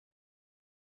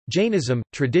Jainism,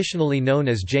 traditionally known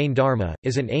as Jain Dharma,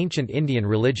 is an ancient Indian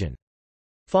religion.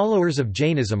 Followers of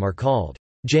Jainism are called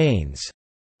Jains,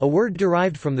 a word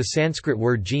derived from the Sanskrit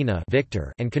word jina,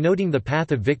 victor, and connoting the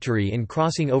path of victory in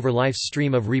crossing over life's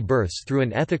stream of rebirths through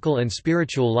an ethical and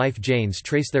spiritual life. Jains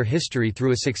trace their history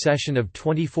through a succession of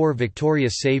 24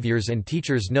 victorious saviors and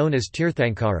teachers known as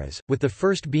Tirthankaras, with the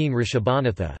first being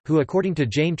Rishabhanatha, who according to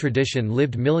Jain tradition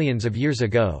lived millions of years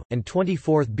ago, and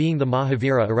 24th being the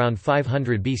Mahavira around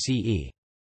 500 BCE.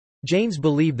 Jains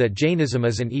believe that Jainism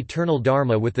is an eternal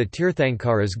dharma with the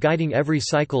Tirthankaras guiding every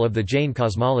cycle of the Jain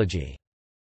cosmology.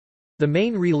 The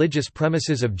main religious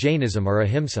premises of Jainism are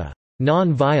ahimsa,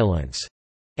 non-violence,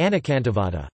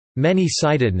 ianekāntavāda,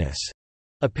 many-sidedness,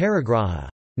 iaparigraha,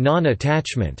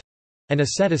 non-attachment, and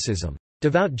asceticism.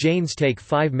 Devout Jains take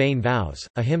 5 main vows: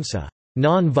 ahimsa,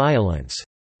 non-violence;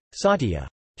 satya,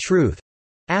 truth;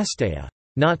 asteya,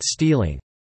 not stealing;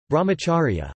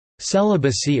 brahmacharya,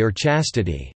 celibacy or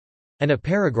chastity; and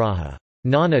iaparigraha,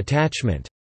 non-attachment.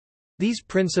 These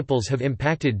principles have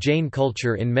impacted Jain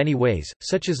culture in many ways,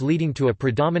 such as leading to a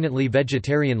predominantly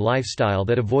vegetarian lifestyle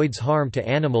that avoids harm to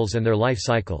animals and their life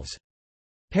cycles.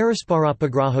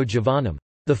 Parasparapagraho jivanam,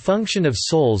 the function of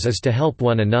souls is to help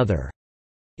one another,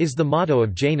 is the motto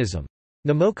of Jainism.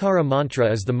 Namokara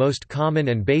mantra is the most common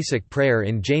and basic prayer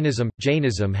in Jainism.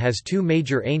 Jainism has 2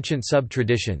 major ancient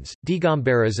sub-traditions,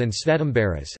 Digambaras and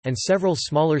Śvētāmbaras, and several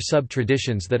smaller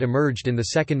sub-traditions that emerged in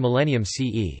the 2nd millennium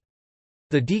CE.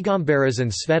 The Digambaras and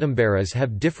Śvētāmbaras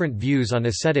have different views on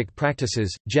ascetic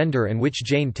practices, gender, and which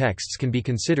Jain texts can be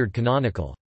considered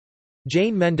canonical.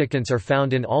 Jain mendicants are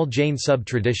found in all Jain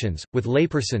sub-traditions, with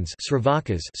laypersons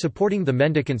supporting the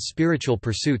mendicants' spiritual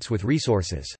pursuits with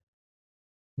resources.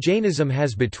 Jainism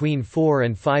has between 4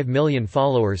 and 5 million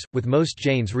followers, with most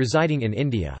Jains residing in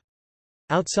India.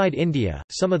 Outside India,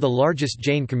 some of the largest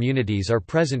Jain communities are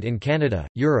present in Canada,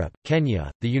 Europe, Kenya,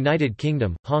 the United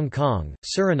Kingdom, Hong Kong,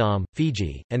 Suriname,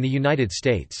 Fiji, and the United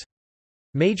States.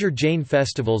 Major Jain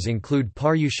festivals include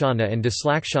Paryushana and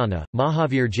Dislakshana,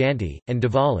 Mahavir Jayanti, and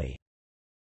Diwali.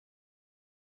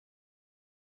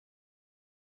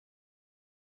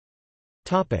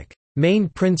 Main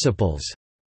principles.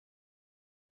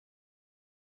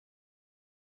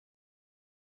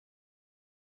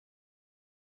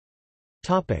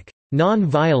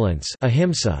 Non-violence,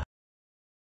 ahimsa.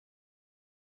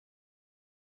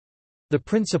 The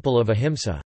principle of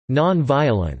ahimsa,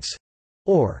 non-violence,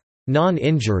 or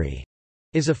non-injury,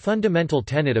 is a fundamental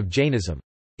tenet of Jainism.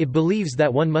 It believes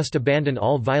that one must abandon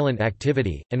all violent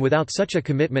activity, and without such a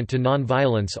commitment to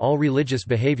non-violence all religious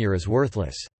behavior is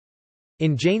worthless.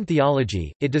 In Jain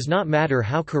theology, it does not matter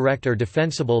how correct or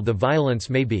defensible the violence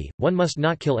may be, one must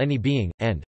not kill any being,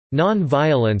 and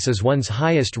non-violence is one's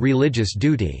highest religious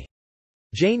duty.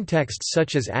 Jain texts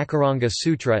such as Akaranga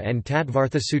Sutra and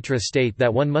Tattvartha Sutra state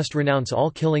that one must renounce all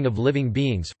killing of living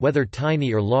beings, whether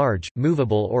tiny or large,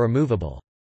 movable or immovable.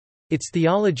 Its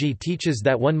theology teaches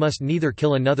that one must neither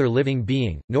kill another living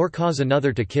being, nor cause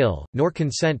another to kill, nor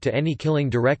consent to any killing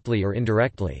directly or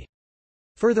indirectly.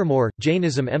 Furthermore,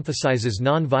 Jainism emphasizes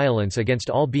non-violence against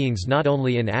all beings not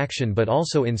only in action but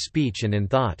also in speech and in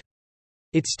thought.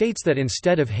 It states that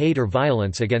instead of hate or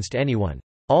violence against anyone,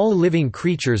 all living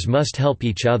creatures must help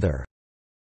each other.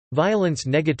 Violence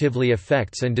negatively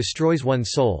affects and destroys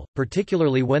one's soul,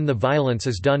 particularly when the violence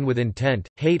is done with intent,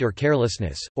 hate or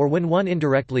carelessness, or when one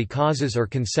indirectly causes or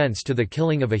consents to the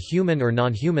killing of a human or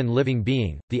non-human living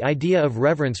being. The idea of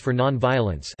reverence for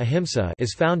non-violence, ahimsa,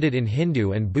 is founded in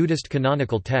Hindu and Buddhist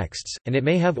canonical texts, and it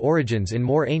may have origins in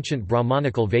more ancient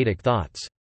Brahmanical Vedic thoughts.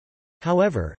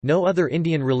 However, no other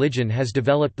Indian religion has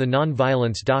developed the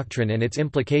non-violence doctrine and its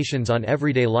implications on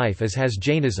everyday life as has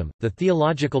Jainism. The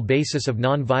theological basis of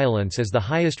non-violence as the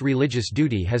highest religious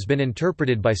duty has been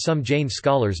interpreted by some Jain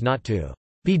scholars not to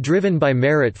be driven by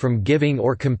merit from giving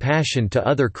or compassion to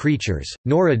other creatures,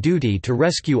 nor a duty to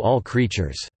rescue all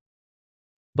creatures,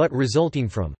 but resulting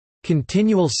from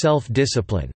continual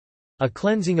self-discipline. A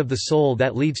cleansing of the soul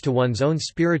that leads to one's own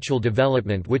spiritual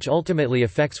development which ultimately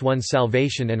affects one's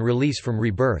salvation and release from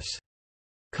rebirths.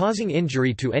 Causing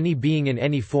injury to any being in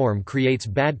any form creates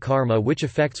bad karma which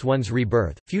affects one's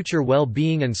rebirth, future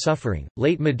well-being and suffering.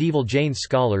 Late medieval Jain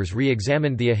scholars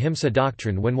re-examined the ahimsa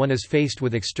doctrine when one is faced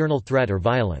with external threat or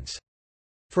violence.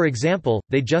 For example,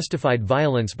 they justified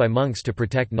violence by monks to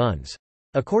protect nuns.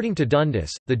 According to Dundas,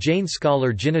 the Jain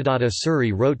scholar Jinadatta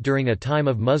Suri wrote during a time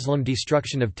of Muslim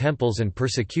destruction of temples and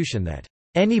persecution that,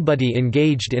 "Anybody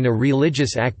engaged in a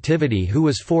religious activity who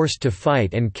was forced to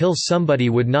fight and kill somebody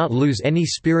would not lose any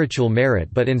spiritual merit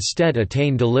but instead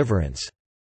attain deliverance."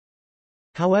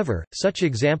 However, such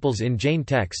examples in Jain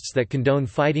texts that condone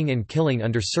fighting and killing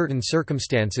under certain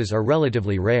circumstances are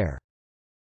relatively rare.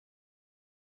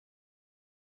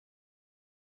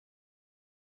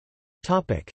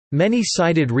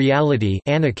 Many-sided reality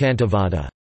ianekāntavāda.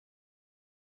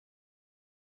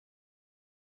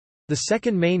 The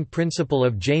second main principle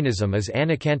of Jainism is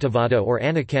ianekāntavāda or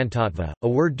ianekāntattva, a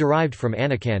word derived from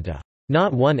ianekānta,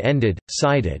 not one-ended,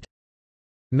 sided,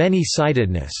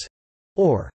 many-sidedness,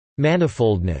 or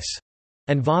manifoldness,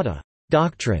 and vada,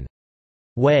 doctrine,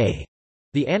 way.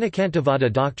 The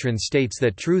ianekāntavāda doctrine states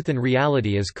that truth and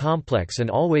reality is complex and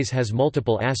always has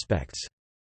multiple aspects.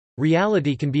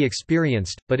 Reality can be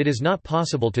experienced, but it is not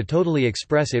possible to totally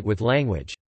express it with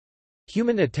language.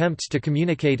 Human attempts to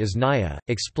communicate is nyaya,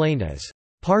 explained as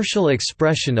partial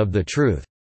expression of the truth.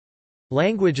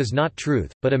 Language is not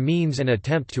truth, but a means and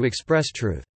attempt to express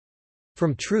truth.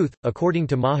 From truth, according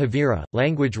to Mahavira,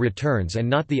 language returns and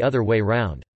not the other way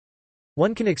round.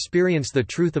 One can experience the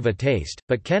truth of a taste,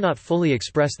 but cannot fully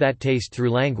express that taste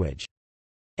through language.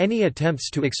 Any attempts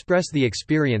to express the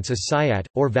experience is sayat,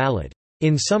 or valid,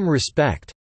 in some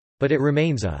respect, but it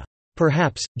remains a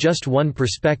perhaps, just one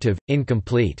perspective,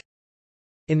 incomplete.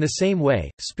 In the same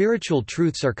way, spiritual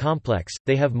truths are complex,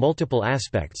 they have multiple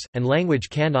aspects, and language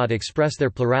cannot express their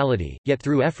plurality, yet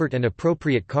through effort and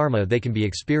appropriate karma they can be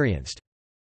experienced.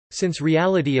 Since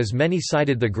reality is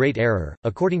many-sided, the great error,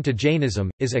 according to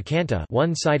Jainism, is akanta,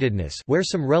 one-sidedness, where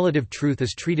some relative truth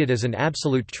is treated as an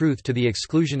absolute truth to the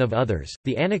exclusion of others.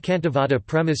 The ianekāntavāda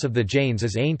premise of the Jains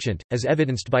is ancient, as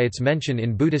evidenced by its mention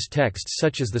in Buddhist texts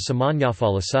such as the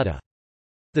Samannaphala Sutta.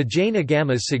 The Jain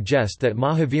Agamas suggest that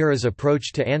Mahavira's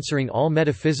approach to answering all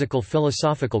metaphysical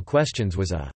philosophical questions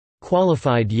was a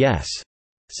qualified yes,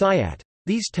 sayat.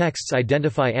 These texts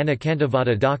identify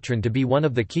ianekāntavāda doctrine to be one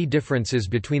of the key differences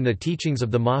between the teachings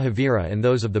of the Mahavira and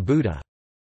those of the Buddha.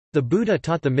 The Buddha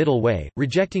taught the middle way,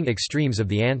 rejecting extremes of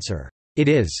the answer, "it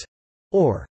is,"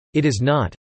 or "it is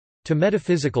not," to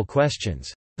metaphysical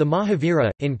questions. The Mahavira,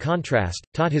 in contrast,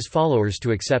 taught his followers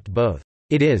to accept both,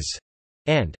 "it is,"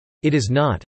 and "it is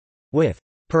not," with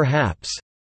perhaps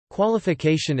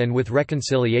qualification and with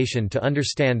reconciliation to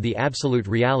understand the absolute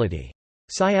reality.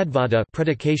 Sayadvada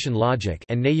predication logic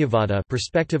and Nayavada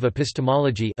perspective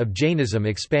epistemology of Jainism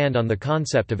expand on the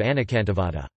concept of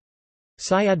ianekāntavāda.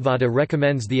 Sayadvada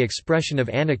recommends the expression of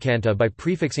ianekānta by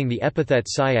prefixing the epithet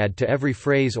sayad to every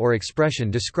phrase or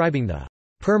expression describing the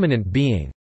permanent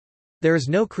being. There is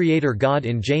no creator God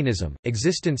in Jainism,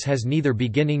 existence has neither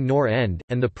beginning nor end,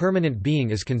 and the permanent being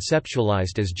is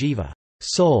conceptualized as jiva,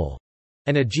 soul,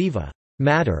 and iJīva,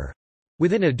 matter.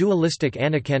 Within a dualistic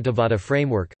ianekāntavāda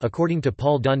framework, according to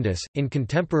Paul Dundas, in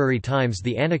contemporary times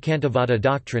the ianekāntavāda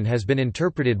doctrine has been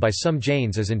interpreted by some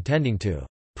Jains as intending to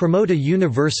promote a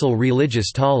universal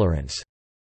religious tolerance,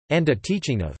 and a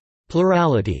teaching of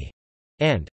plurality,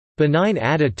 and benign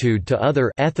attitude to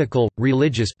other ethical,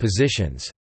 religious positions.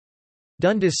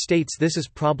 Dundas states this is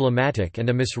problematic and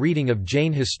a misreading of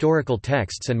Jain historical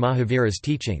texts and Mahavira's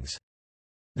teachings.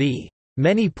 The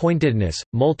many-pointedness,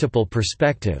 multiple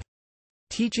perspective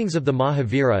teachings of the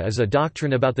Mahavira is a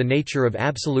doctrine about the nature of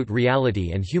absolute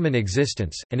reality and human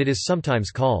existence, and it is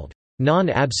sometimes called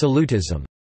non-absolutism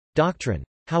doctrine.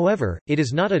 However, it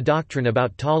is not a doctrine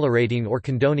about tolerating or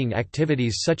condoning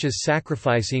activities such as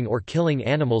sacrificing or killing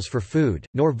animals for food,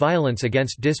 nor violence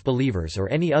against disbelievers or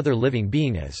any other living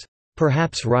being as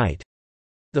perhaps right.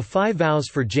 The 5 vows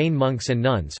for Jain monks and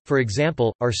nuns, for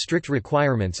example, are strict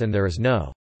requirements and there is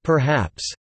no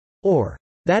perhaps or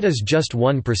that is just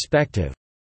one perspective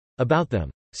about them.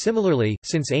 Similarly,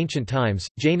 since ancient times,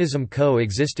 Jainism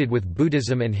co-existed with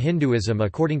Buddhism and Hinduism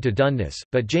according to Dundas,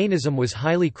 but Jainism was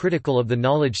highly critical of the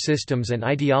knowledge systems and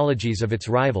ideologies of its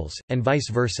rivals, and vice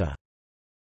versa.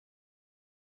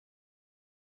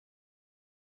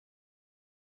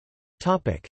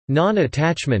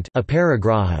 Non-attachment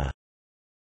iaparigraha.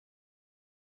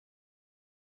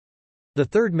 The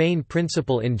third main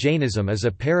principle in Jainism is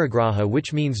iaparigraha,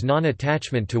 which means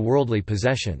non-attachment to worldly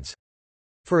possessions.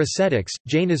 For ascetics,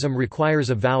 Jainism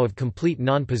requires a vow of complete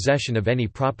non-possession of any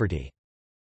property.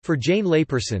 For Jain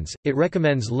laypersons, it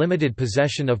recommends limited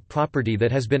possession of property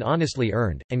that has been honestly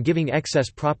earned, and giving excess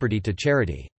property to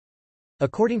charity.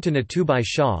 According to Natubai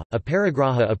Shah,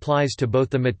 iaparigraha applies to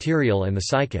both the material and the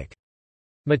psychic.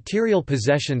 Material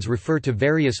possessions refer to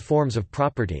various forms of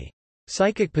property.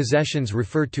 Psychic possessions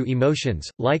refer to emotions,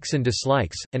 likes and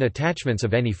dislikes, and attachments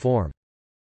of any form.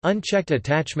 Unchecked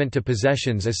attachment to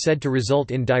possessions is said to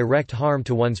result in direct harm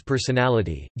to one's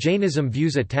personality. Jainism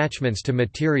views attachments to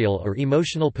material or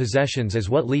emotional possessions as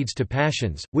what leads to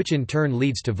passions, which in turn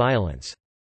leads to violence.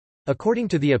 According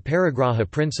to the iaparigraha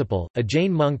principle, a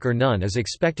Jain monk or nun is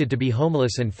expected to be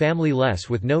homeless and family-less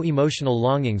with no emotional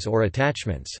longings or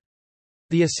attachments.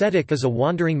 The ascetic is a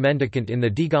wandering mendicant in the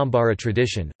Digambara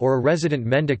tradition, or a resident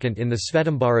mendicant in the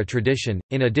Śvētāmbaras tradition.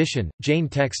 In addition, Jain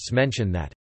texts mention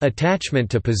that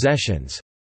attachment to possessions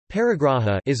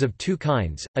is of two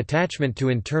kinds: attachment to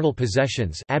internal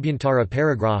possessions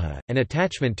and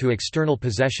attachment to external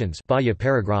possessions.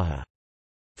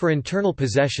 For internal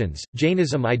possessions,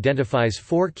 Jainism identifies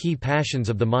four key passions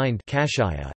of the mind: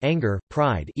 anger,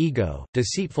 pride, ego,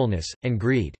 deceitfulness, and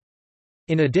greed.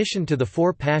 In addition to the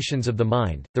four passions of the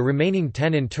mind, the remaining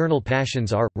 10 internal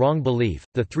passions are, wrong belief,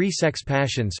 the 3 sex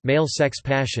passions: male sex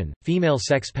passion, female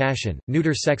sex passion,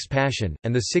 neuter sex passion,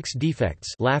 and the 6 defects: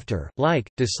 laughter, like,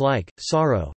 dislike,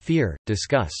 sorrow, fear,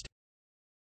 disgust.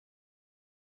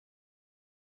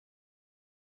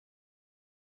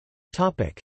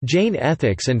 Jain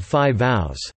ethics and 5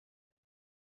 vows.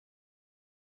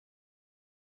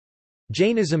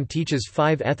 Jainism teaches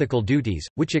 5 ethical duties,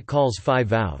 which it calls 5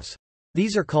 vows.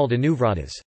 These are called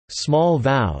anuvratas, small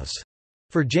vows,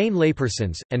 for Jain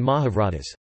laypersons, and mahavratas,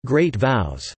 great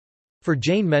vows, for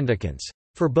Jain mendicants.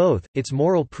 For both, its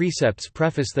moral precepts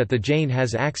preface that the Jain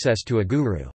has access to a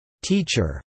guru,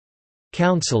 teacher,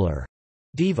 counselor,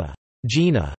 deva,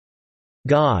 jina,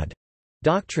 God,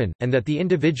 doctrine, and that the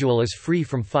individual is free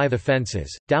from 5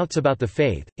 offences: doubts about the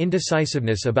faith,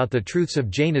 indecisiveness about the truths of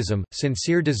Jainism,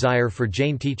 sincere desire for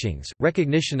Jain teachings,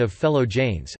 recognition of fellow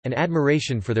Jains, and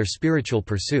admiration for their spiritual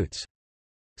pursuits.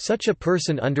 Such a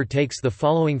person undertakes the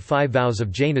following 5 vows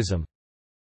of Jainism: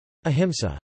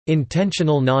 ahimsa,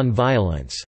 intentional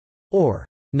non-violence, or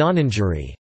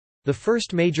non-injury. The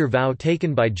first major vow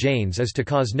taken by Jains is to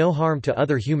cause no harm to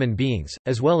other human beings,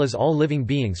 as well as all living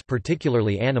beings,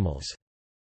 particularly animals.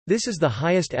 This is the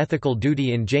highest ethical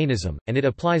duty in Jainism, and it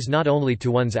applies not only to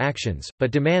one's actions,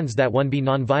 but demands that one be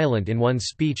nonviolent in one's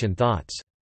speech and thoughts.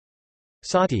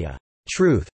 Satya,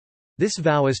 truth. This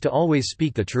vow is to always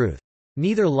speak the truth.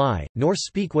 Neither lie, nor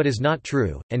speak what is not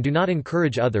true, and do not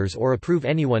encourage others or approve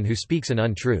anyone who speaks an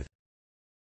untruth.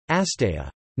 Asteya,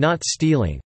 not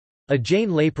stealing. A Jain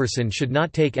layperson should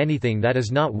not take anything that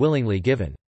is not willingly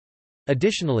given.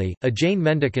 Additionally, a Jain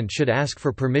mendicant should ask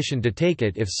for permission to take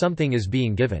it if something is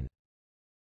being given.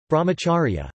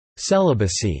 Brahmacharya,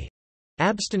 celibacy.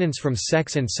 Abstinence from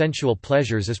sex and sensual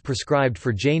pleasures is prescribed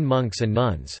for Jain monks and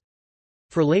nuns.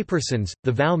 For laypersons,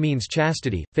 the vow means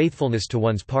chastity, faithfulness to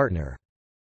one's partner.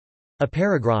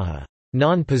 Aparigraha,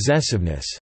 non-possessiveness.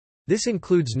 This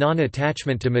includes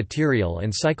non-attachment to material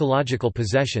and psychological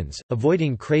possessions,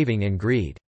 avoiding craving and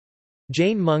greed.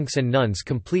 Jain monks and nuns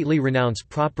completely renounce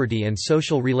property and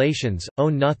social relations,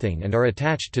 own nothing and are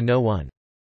attached to no one.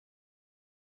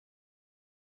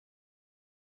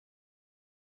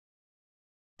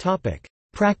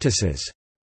 Practices.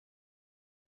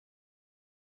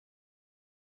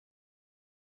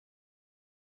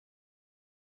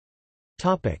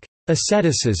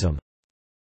 Asceticism.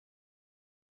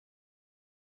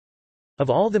 Of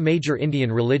all the major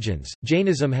Indian religions,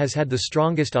 Jainism has had the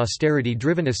strongest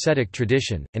austerity-driven ascetic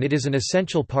tradition, and it is an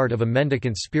essential part of a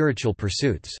mendicant's spiritual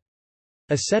pursuits.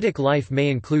 Ascetic life may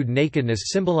include nakedness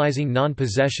symbolizing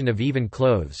non-possession of even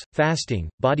clothes, fasting,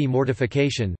 body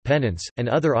mortification, penance, and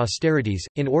other austerities,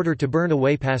 in order to burn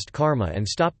away past karma and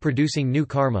stop producing new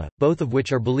karma, both of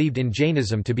which are believed in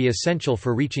Jainism to be essential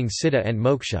for reaching siddha and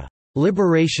moksha,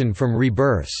 liberation from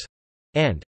rebirths,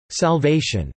 and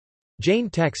salvation.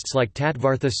 Jain texts like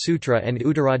Tattvartha Sutra and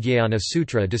Uttaradhyayana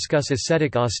Sutra discuss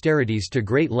ascetic austerities to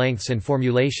great lengths and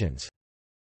formulations.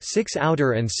 6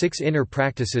 outer and 6 inner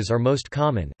practices are most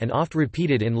common, and oft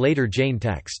repeated in later Jain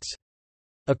texts.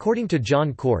 According to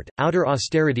John Court, outer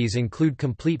austerities include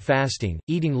complete fasting,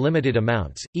 eating limited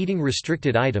amounts, eating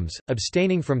restricted items,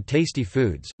 abstaining from tasty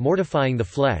foods, mortifying the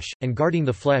flesh, and guarding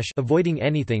the flesh, avoiding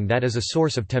anything that is a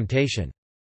source of temptation.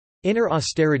 Inner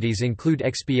austerities include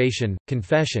expiation,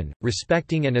 confession,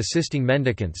 respecting and assisting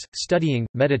mendicants, studying,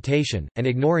 meditation, and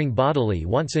ignoring bodily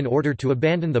wants in order to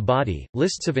abandon the body.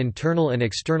 Lists of internal and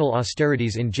external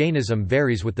austerities in Jainism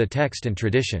varies with the text and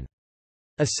tradition.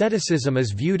 Asceticism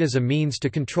is viewed as a means to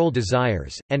control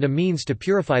desires, and a means to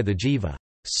purify the jiva,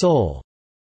 soul.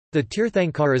 The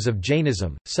Tirthankaras of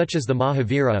Jainism, such as the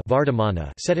Mahavira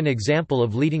Vardhamana, set an example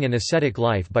of leading an ascetic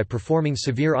life by performing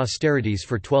severe austerities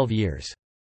for 12 years.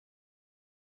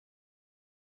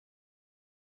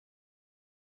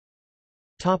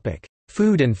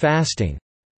 Food and fasting.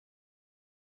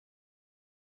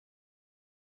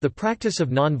 The practice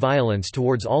of non-violence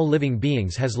towards all living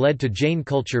beings has led to Jain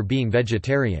culture being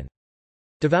vegetarian.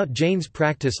 Devout Jains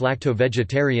practice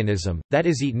lacto-vegetarianism, that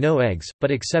is eat no eggs,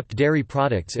 but accept dairy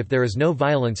products if there is no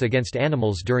violence against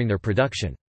animals during their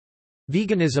production.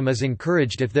 Veganism is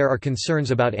encouraged if there are concerns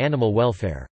about animal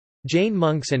welfare. Jain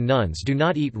monks and nuns do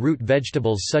not eat root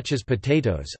vegetables such as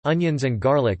potatoes, onions and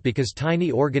garlic because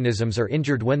tiny organisms are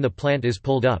injured when the plant is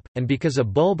pulled up, and because a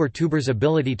bulb or tuber's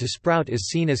ability to sprout is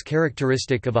seen as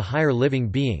characteristic of a higher living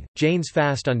being. Jains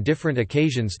fast on different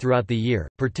occasions throughout the year,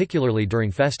 particularly during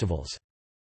festivals.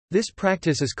 This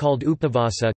practice is called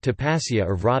upavasa, tapasya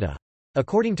or vrata.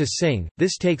 According to Singh,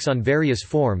 this takes on various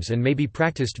forms and may be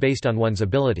practiced based on one's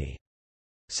ability.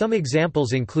 Some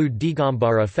examples include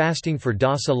Digambara fasting for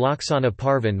Dasa Laksana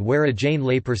Parvan where a Jain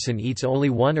layperson eats only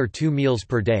 1 or 2 meals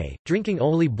per day, drinking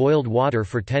only boiled water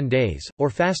for 10 days, or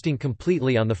fasting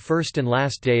completely on the first and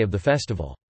last day of the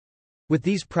festival. With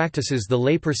these practices the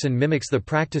layperson mimics the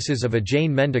practices of a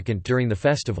Jain mendicant during the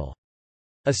festival.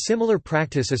 A similar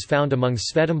practice is found among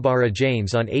Śvētāmbara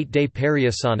Jains on 8-day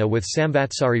Paryasana with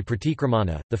Samvatsari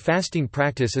Pratikramana. The fasting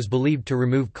practice is believed to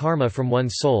remove karma from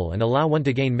one's soul and allow one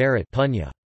to gain merit punya.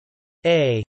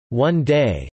 A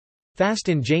 1-day fast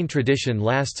in Jain tradition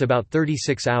lasts about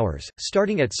 36 hours,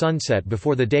 starting at sunset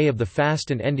before the day of the fast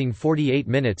and ending 48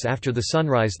 minutes after the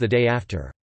sunrise the day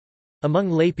after.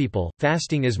 Among laypeople,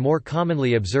 fasting is more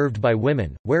commonly observed by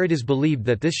women, where it is believed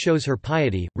that this shows her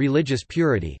piety, religious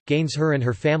purity, gains her and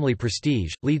her family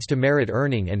prestige, leads to merit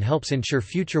earning and helps ensure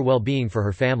future well-being for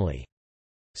her family.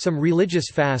 Some religious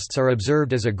fasts are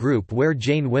observed as a group where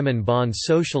Jain women bond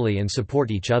socially and support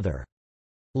each other.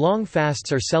 Long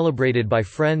fasts are celebrated by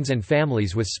friends and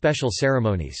families with special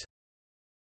ceremonies.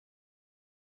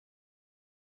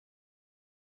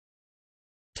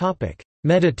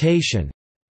 Meditation.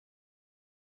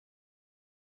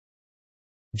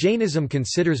 Jainism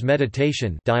considers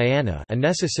meditation dhyana a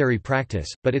necessary practice,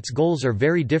 but its goals are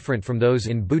very different from those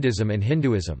in Buddhism and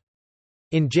Hinduism.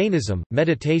 In Jainism,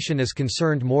 meditation is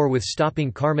concerned more with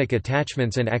stopping karmic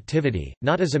attachments and activity,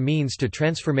 not as a means to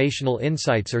transformational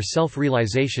insights or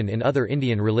self-realization in other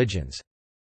Indian religions.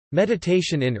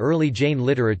 Meditation in early Jain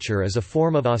literature is a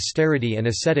form of austerity and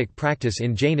ascetic practice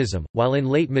in Jainism, while in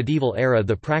late medieval era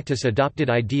the practice adopted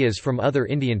ideas from other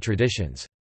Indian traditions.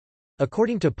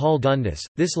 According to Paul Dundas,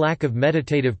 this lack of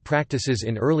meditative practices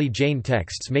in early Jain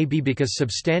texts may be because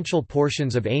substantial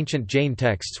portions of ancient Jain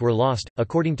texts were lost.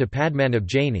 According to Padmanabh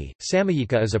Jaini,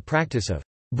 samayika is a practice of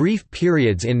brief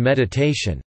periods in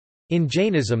meditation in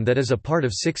Jainism that is a part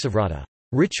of siksavrata,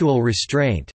 ritual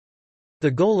restraint.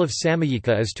 The goal of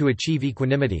samayika is to achieve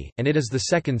equanimity, and it is the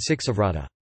second siksavrata.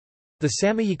 The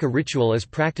samayika ritual is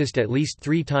practiced at least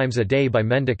 3 times a day by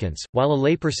mendicants, while a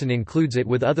layperson includes it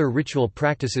with other ritual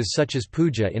practices such as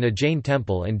puja in a Jain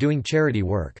temple and doing charity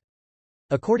work.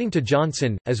 According to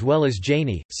Johnson, as well as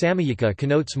Jaini, samayika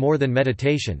connotes more than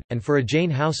meditation, and for a Jain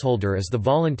householder is the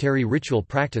voluntary ritual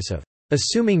practice of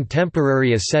assuming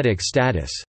temporary ascetic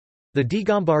status. The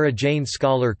Digambara Jain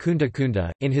scholar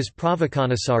Kundakunda, in his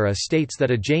Pravakanasara states that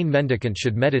a Jain mendicant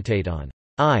should meditate on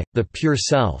I, the pure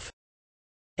self.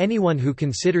 Anyone who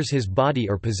considers his body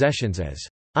or possessions as,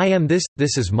 I am this,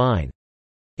 this is mine,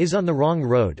 is on the wrong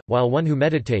road, while one who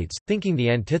meditates, thinking the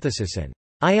antithesis and,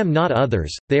 I am not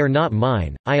others, they are not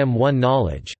mine, I am one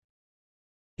knowledge,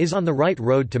 is on the right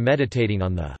road to meditating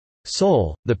on the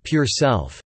soul, the pure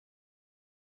self.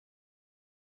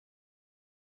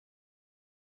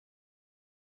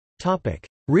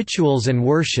 Rituals and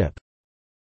worship.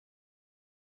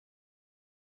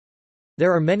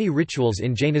 There are many rituals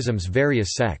in Jainism's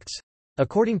various sects.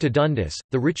 According to Dundas,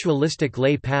 the ritualistic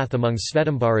lay path among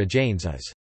Śvētāmbara Jains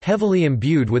is heavily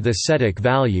imbued with ascetic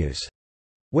values,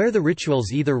 where the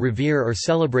rituals either revere or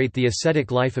celebrate the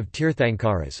ascetic life of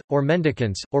tirthankaras, or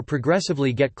mendicants, or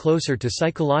progressively get closer to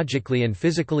psychologically and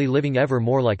physically living ever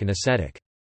more like an ascetic.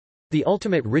 The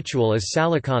ultimate ritual is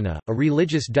iSallekhana, a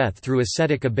religious death through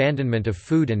ascetic abandonment of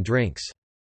food and drinks.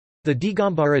 The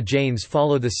Digambara Jains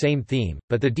follow the same theme,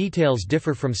 but the details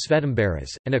differ from Śvētāmbaras,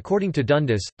 and according to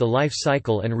Dundas, the life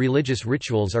cycle and religious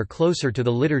rituals are closer to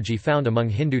the liturgy found among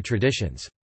Hindu traditions.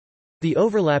 The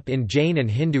overlap in Jain and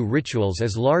Hindu rituals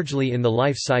is largely in the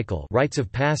life cycle rites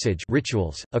of passage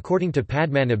rituals, according to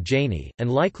Padmanabh Jaini,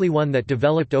 and likely one that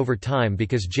developed over time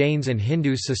because Jains and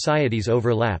Hindus' societies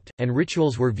overlapped, and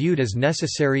rituals were viewed as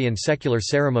necessary and secular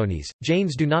ceremonies.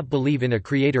 Jains do not believe in a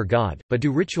creator god, but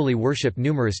do ritually worship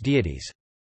numerous deities.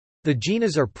 The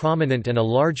Jinas are prominent and a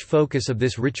large focus of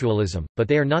this ritualism, but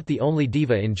they are not the only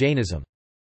deva in Jainism.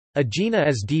 A Jina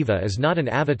as deva is not an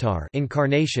avatar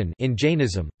incarnation in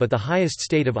Jainism, but the highest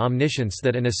state of omniscience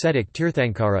that an ascetic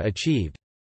tirthankara achieved.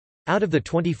 Out of the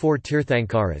 24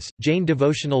 Tirthankaras, Jain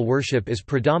devotional worship is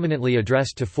predominantly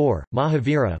addressed to 4,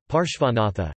 Mahavira,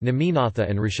 Parshvanatha, Neminatha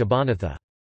and Rishabhanatha.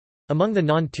 Among the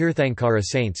non-Tirthankara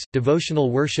saints,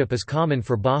 devotional worship is common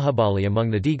for Bahubali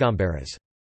among the Digambaras.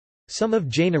 Some of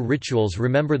Jaina rituals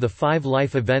remember the 5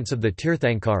 life events of the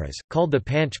Tirthankaras, called the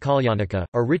Panch Kalyanika,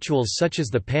 or rituals such as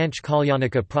the Panch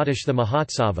Kalyanika Pratishtha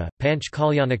Mahotsava, Panch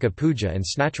Kalyanika Puja and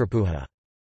Snatrapuja.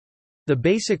 The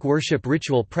basic worship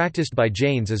ritual practiced by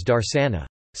Jains is darsana,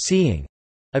 seeing,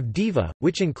 of Deva,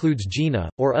 which includes Jina,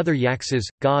 or other yaksas,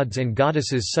 gods and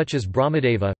goddesses such as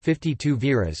Brahmadeva, 52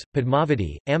 Viras,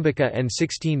 Padmavati, Ambika and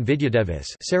 16 Vidyadevis,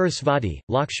 Sarasvati,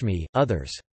 Lakshmi,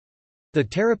 others. The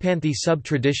Tarapanthi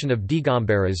sub-tradition of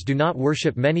Digambaras do not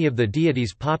worship many of the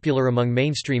deities popular among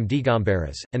mainstream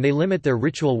Digambaras, and they limit their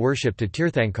ritual worship to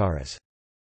Tirthankaras.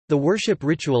 The worship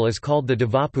ritual is called the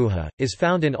Devapuja, is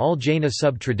found in all Jaina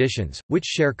sub-traditions, which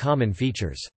share common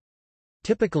features.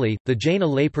 Typically, the Jaina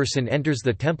layperson enters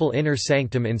the temple inner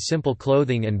sanctum in simple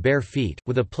clothing and bare feet,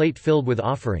 with a plate filled with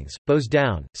offerings, bows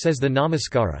down, says the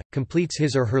Namaskara, completes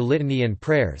his or her litany and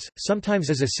prayers, sometimes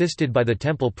is assisted by the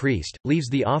temple priest, leaves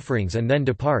the offerings and then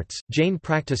departs. Jain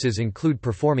practices include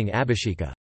performing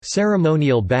abhisheka,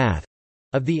 ceremonial bath,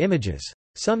 of the images.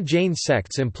 Some Jain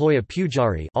sects employ a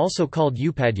pujari, also called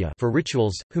upadhyaya, for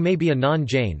rituals, who may be a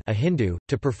non-Jain, a Hindu,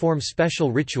 to perform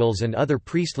special rituals and other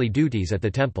priestly duties at the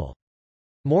temple.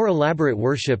 More elaborate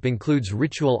worship includes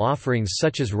ritual offerings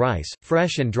such as rice,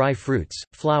 fresh and dry fruits,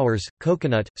 flowers,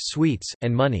 coconut, sweets,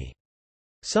 and money.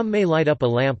 Some may light up a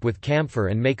lamp with camphor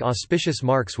and make auspicious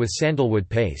marks with sandalwood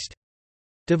paste.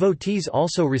 Devotees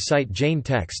also recite Jain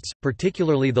texts,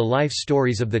 particularly the life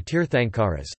stories of the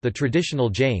Tirthankaras. The traditional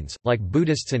Jains, like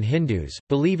Buddhists and Hindus,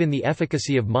 believe in the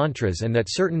efficacy of mantras and that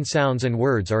certain sounds and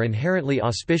words are inherently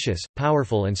auspicious,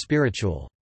 powerful, and spiritual.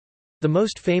 The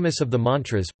most famous of the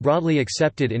mantras, broadly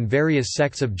accepted in various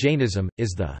sects of Jainism,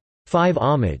 is the 5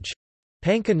 homage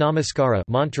Panka Namaskara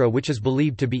mantra, which is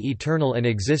believed to be eternal and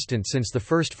existent since the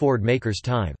first Ford maker's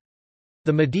time.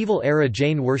 The medieval-era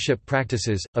Jain worship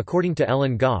practices, according to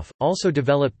Ellen Goff, also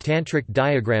developed tantric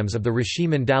diagrams of the Rishi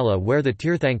Mandala where the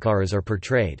Tirthankaras are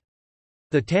portrayed.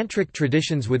 The tantric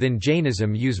traditions within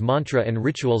Jainism use mantra and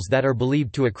rituals that are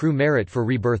believed to accrue merit for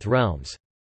rebirth realms.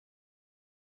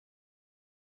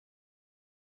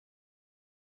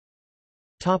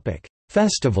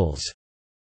 Festivals.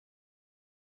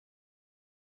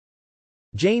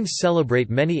 Jains celebrate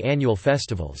many annual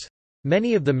festivals.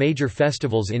 Many of the major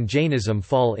festivals in Jainism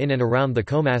fall in and around the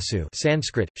Komasu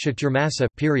Sanskrit, Chaturmasa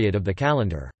period of the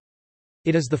calendar.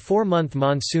 It is the 4-month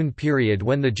monsoon period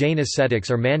when the Jain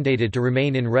ascetics are mandated to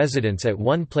remain in residence at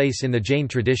one place in the Jain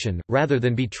tradition, rather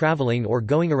than be travelling or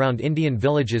going around Indian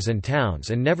villages and towns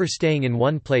and never staying in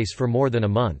one place for more than a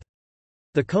month.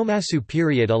 The Komasu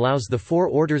period allows the 4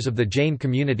 orders of the Jain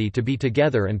community to be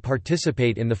together and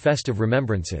participate in the festive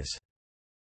remembrances.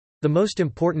 The most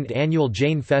important annual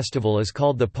Jain festival is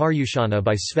called the Paryushana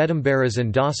by Śvētāmbaras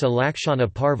and Dasa Lakshana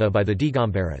Parva by the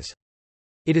Digambaras.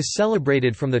 It is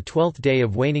celebrated from the 12th day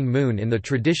of waning moon in the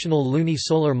traditional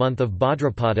luni-solar month of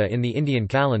Bhadrapada in the Indian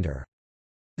calendar.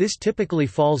 This typically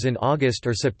falls in August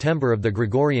or September of the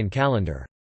Gregorian calendar.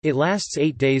 It lasts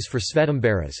 8 days for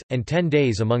Śvētāmbaras, and 10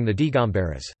 days among the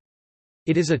Digambaras.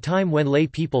 It is a time when lay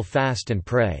people fast and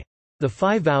pray. The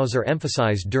 5 vows are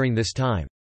emphasized during this time.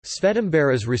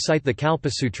 Śvētāmbaras recite the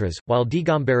Kalpasutras, while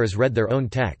Digambaras read their own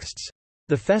texts.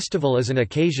 The festival is an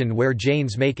occasion where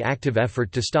Jains make active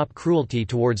effort to stop cruelty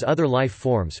towards other life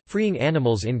forms, freeing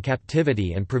animals in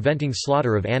captivity and preventing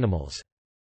slaughter of animals.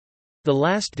 The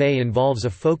last day involves a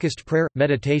focused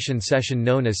prayer-meditation session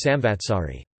known as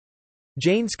Samvatsari.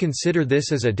 Jains consider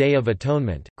this as a day of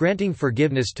atonement, granting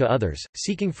forgiveness to others,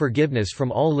 seeking forgiveness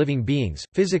from all living beings,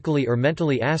 physically or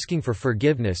mentally asking for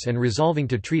forgiveness and resolving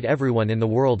to treat everyone in the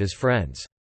world as friends.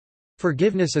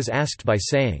 Forgiveness is asked by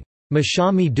saying,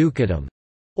 Mashami Dukadam,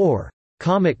 or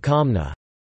Kamat Kamna,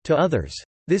 to others.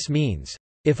 This means,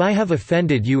 if I have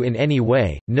offended you in any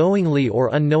way, knowingly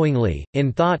or unknowingly,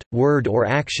 in thought, word or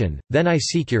action, then I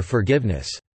seek your forgiveness.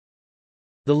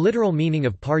 The literal meaning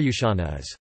of Paryushana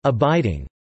is, abiding,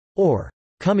 or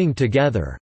coming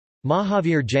together.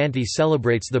 Mahavir Jayanti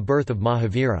celebrates the birth of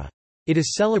Mahavira. It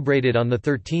is celebrated on the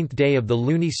 13th day of the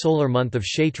luni-solar month of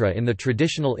Chaitra in the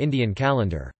traditional Indian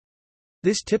calendar.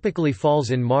 This typically falls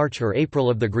in March or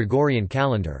April of the Gregorian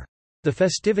calendar. The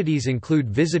festivities include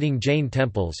visiting Jain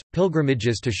temples,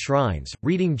 pilgrimages to shrines,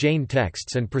 reading Jain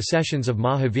texts and processions of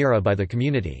Mahavira by the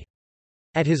community.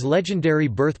 At his legendary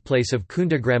birthplace of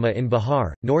Kundagrama in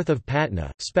Bihar, north of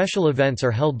Patna, special events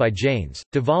are held by Jains.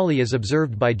 Diwali is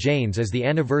observed by Jains as the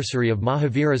anniversary of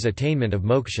Mahavira's attainment of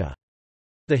moksha.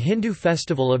 The Hindu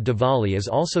festival of Diwali is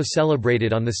also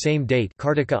celebrated on the same date,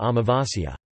 Kartika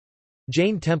Amavasya.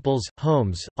 Jain temples,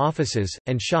 homes, offices,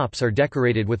 and shops are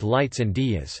decorated with lights and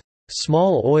diyas,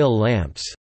 small oil lamps.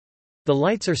 The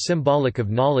lights are symbolic of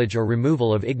knowledge or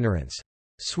removal of ignorance.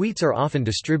 Sweets are often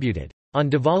distributed. On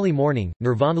Diwali morning,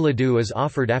 Nirvanladdu is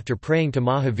offered after praying to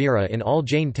Mahavira in all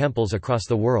Jain temples across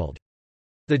the world.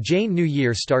 The Jain New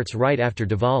Year starts right after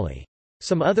Diwali.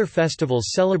 Some other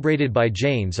festivals celebrated by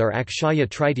Jains are Akshaya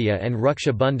Tritiya and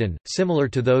Raksha Bandhan, similar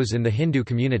to those in the Hindu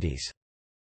communities.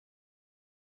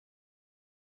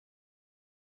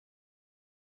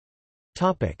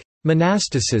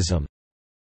 Monasticism.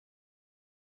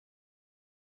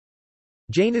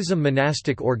 Jainism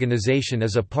monastic organization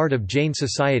is a part of Jain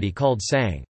society called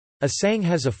Sangh. A Sangh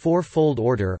has a four-fold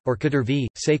order, or Katarvi,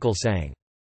 Sakal Sangh.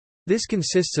 This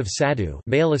consists of sadhu,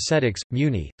 male ascetics,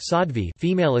 muni, sadhvi,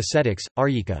 female ascetics,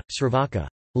 aryika, sravaka,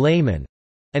 layman,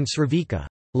 and sravika,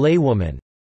 laywoman.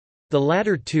 The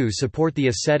latter two support the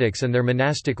ascetics and their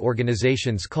monastic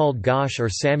organizations called Ghosh or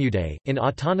Samuday. In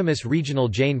autonomous regional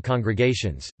Jain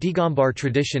congregations, Digambar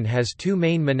tradition has two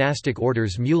main monastic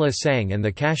orders, Mula Sangh and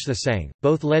the Kashtha Sangh,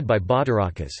 both led by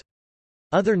Bhattarakas.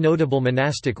 Other notable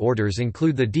monastic orders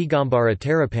include the Digambara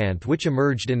Terapanth, which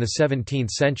emerged in the 17th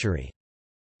century.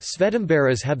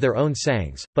 Śvētāmbaras have their own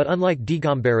sanghs, but unlike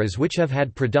Digambaras, which have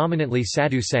had predominantly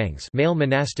sadhu sanghs, male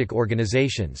monastic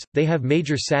organizations, they have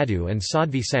major sadhu and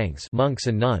sadhvi sanghs, monks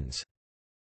and nuns.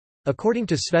 According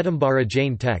to Śvētāmbara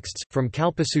Jain texts, from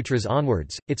Kalpasutras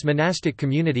onwards, its monastic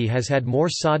community has had more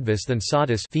sadhvis than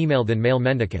sadhus, female than male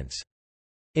mendicants.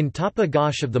 In Tapa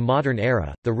Ghosh of the modern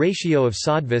era, the ratio of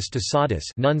sadhvis to sadhus,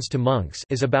 nuns to monks,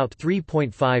 is about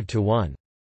 3.5 to 1.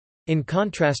 In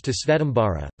contrast to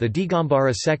Śvētāmbara, the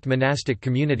Digambara sect monastic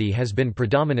community has been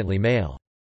predominantly male.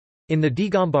 In the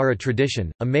Digambara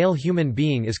tradition, a male human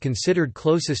being is considered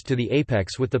closest to the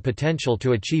apex with the potential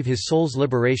to achieve his soul's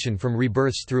liberation from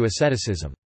rebirths through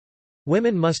asceticism.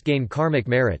 Women must gain karmic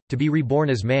merit, to be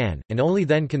reborn as man, and only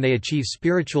then can they achieve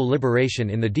spiritual liberation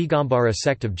in the Digambara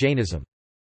sect of Jainism.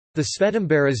 The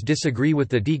Śvētāmbaras disagree with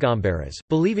the Digambaras,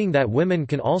 believing that women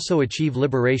can also achieve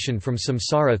liberation from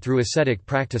Saṃsāra through ascetic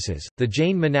practices. The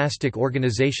Jain monastic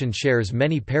organization shares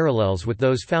many parallels with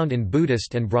those found in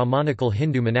Buddhist and Brahmanical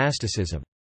Hindu monasticism.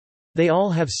 They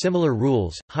all have similar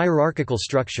rules, hierarchical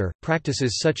structure,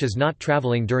 practices such as not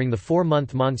traveling during the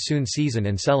 4-month monsoon season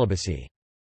and celibacy.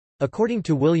 According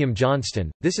to William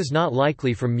Johnston, this is not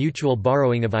likely from mutual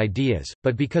borrowing of ideas,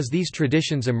 but because these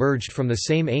traditions emerged from the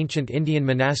same ancient Indian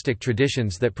monastic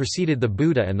traditions that preceded the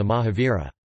Buddha and the Mahavira.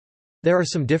 There are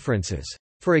some differences.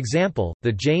 For example,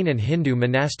 the Jain and Hindu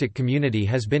monastic community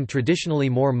has been traditionally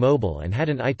more mobile and had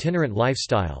an itinerant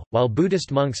lifestyle, while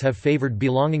Buddhist monks have favored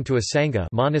belonging to a sangha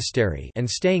monastery and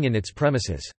staying in its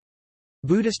premises.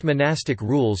 Buddhist monastic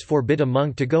rules forbid a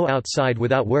monk to go outside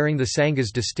without wearing the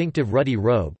sangha's distinctive ruddy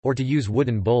robe, or to use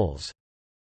wooden bowls.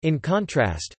 In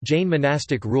contrast, Jain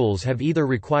monastic rules have either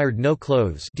required no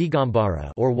clothes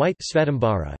Digambara or white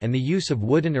Śvētāmbara and the use of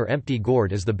wooden or empty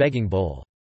gourd as the begging bowl.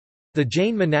 The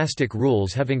Jain monastic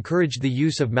rules have encouraged the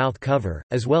use of mouth cover,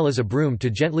 as well as a broom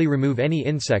to gently remove any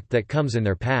insect that comes in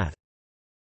their path.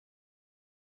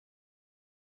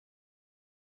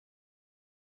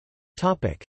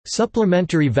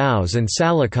 Supplementary vows and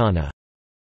iSallekhana.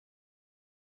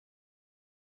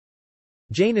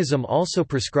 Jainism also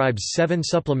prescribes 7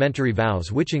 supplementary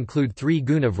vows which include 3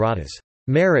 guna vratas,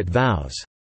 merit vows,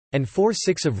 and 4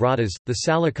 sikha vratas. The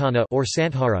Sallekhana or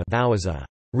Santhara vow is a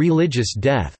religious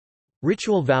death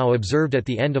ritual vow observed at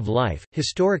the end of life,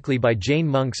 historically by Jain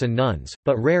monks and nuns,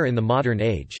 but rare in the modern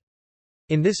age.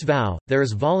 In this vow, there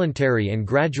is voluntary and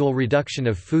gradual reduction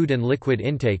of food and liquid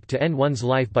intake to end one's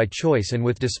life by choice and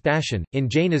with dispassion. In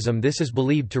Jainism, this is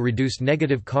believed to reduce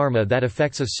negative karma that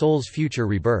affects a soul's future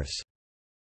rebirths.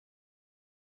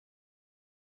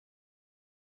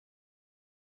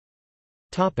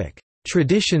 Topic: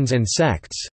 Traditions and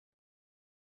sects.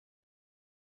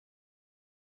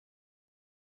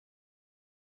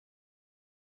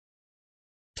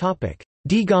 Topic: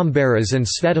 Digambaras and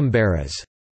Śvētāmbaras.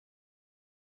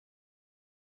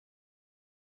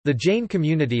 The Jain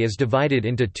community is divided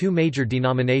into 2 major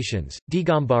denominations,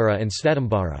 Digambara and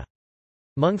Śvētāmbara.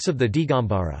 Monks of the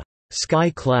Digambara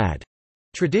sky-clad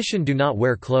tradition do not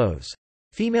wear clothes.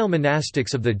 Female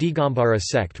monastics of the Digambara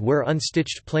sect wear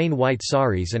unstitched plain white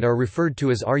saris and are referred to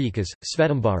as aryikas.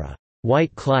 Śvētāmbara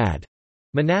white-clad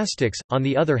monastics, on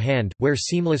the other hand, wear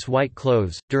seamless white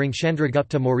clothes. During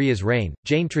Chandragupta Maurya's reign,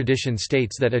 Jain tradition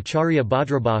states that Acharya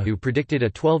Bhadrabahu predicted a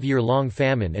 12-year-long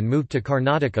famine and moved to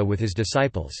Karnataka with his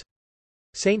disciples.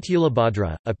 Saint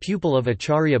Ulabhadra, a pupil of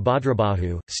Acharya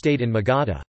Bhadrabahu, stayed in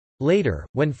Magadha. Later,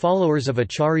 when followers of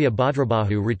Acharya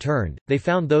Bhadrabahu returned, they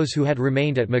found those who had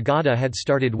remained at Magadha had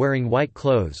started wearing white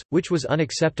clothes, which was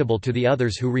unacceptable to the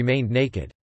others who remained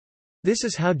naked. This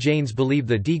is how Jains believe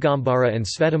the Digambara and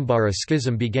Śvētāmbaras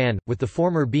schism began, with the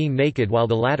former being naked while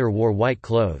the latter wore white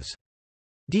clothes.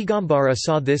 Digambara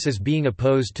saw this as being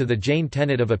opposed to the Jain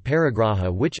tenet of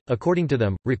iaparigraha, which, according to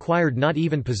them, required not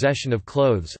even possession of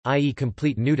clothes, i.e.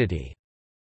 complete nudity.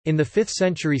 In the 5th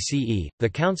century CE, the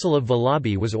Council of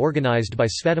Vallabhi was organized by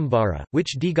Śvētāmbara,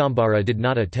 which Digambara did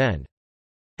not attend.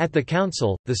 At the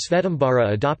council, the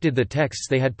Śvētāmbara adopted the texts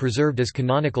they had preserved as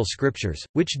canonical scriptures,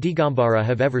 which Digambara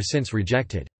have ever since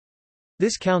rejected.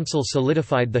 This council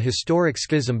solidified the historic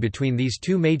schism between these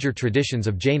two major traditions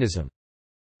of Jainism.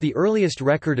 The earliest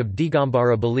record of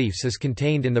Digambara beliefs is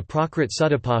contained in the Prakrit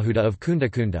Suttapahuta of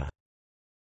Kundakunda.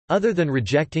 Other than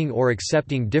rejecting or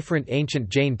accepting different ancient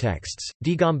Jain texts,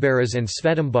 Digambaras and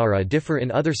Śvētāmbara differ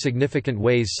in other significant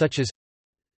ways, such as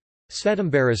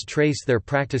Śvētāmbaras trace their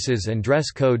practices and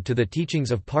dress code to the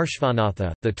teachings of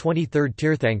Parshvanatha, the 23rd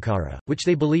Tirthankara, which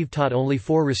they believe taught only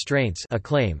 4 restraints, a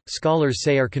claim scholars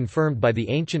say are confirmed by the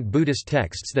ancient Buddhist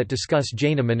texts that discuss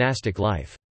Jaina monastic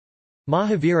life.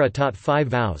 Mahavira taught 5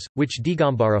 vows, which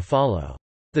Digambara follow.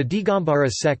 The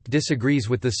Digambara sect disagrees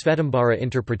with the Śvētāmbara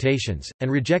interpretations, and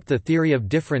reject the theory of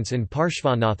difference in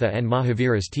Parshvanatha and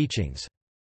Mahavira's teachings.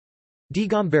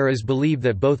 Digambaras believe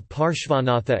that both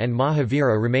Parshvanatha and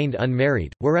Mahavira remained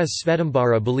unmarried, whereas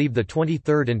Śvētāmbara believe the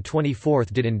 23rd and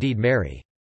 24th did indeed marry.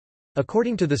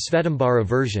 According to the Śvētāmbara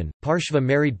version, Parshva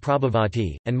married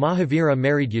Prabhavati, and Mahavira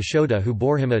married Yashoda, who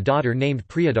bore him a daughter named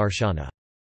Priyadarshana.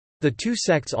 The two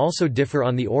sects also differ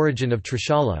on the origin of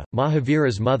Trishala,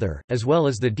 Mahavira's mother, as well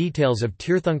as the details of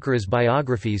Tirthankara's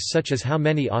biographies, such as how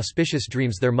many auspicious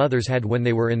dreams their mothers had when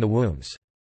they were in the wombs.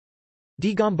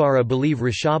 Digambara believe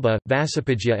Rishabha,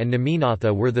 Vasapajya and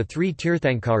Naminatha were the 3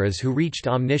 Tirthankaras who reached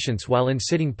omniscience while in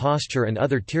sitting posture, and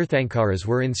other Tirthankaras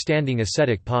were in standing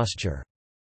ascetic posture.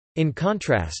 In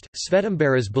contrast,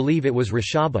 Śvētāmbaras believe it was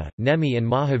Rishabha, Nemi and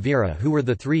Mahavira who were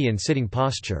the 3 in sitting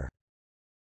posture.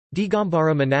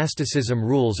 Digambara monasticism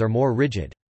rules are more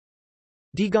rigid.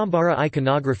 Digambara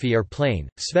iconography are plain,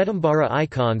 Śvētāmbara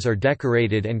icons are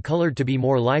decorated and colored to be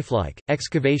more lifelike.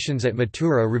 Excavations at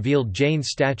Mathura revealed Jain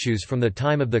statues from the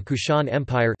time of the Kushan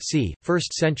Empire c.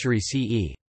 1st century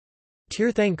CE.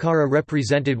 Tirthankara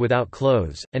represented without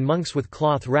clothes, and monks with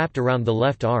cloth wrapped around the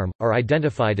left arm, are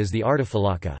identified as the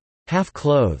Ardhafalaka,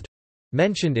 half-clothed,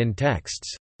 mentioned in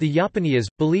texts. The Yapaniyas,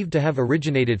 believed to have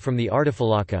originated from the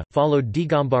Ardhafalaka, followed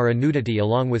Digambara nudity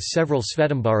along with several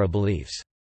Śvētāmbara beliefs.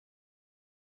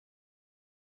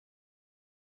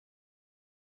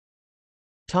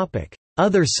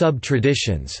 Other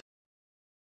sub-traditions.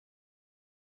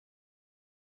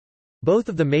 Both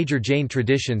of the major Jain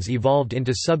traditions evolved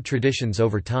into sub-traditions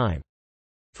over time.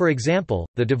 For example,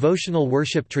 the devotional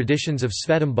worship traditions of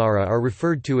Śvētāmbara are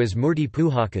referred to as Murti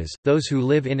Pujakas. Those who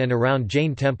live in and around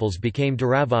Jain temples became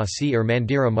Dharavasi or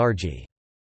Mandira Margi.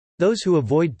 Those who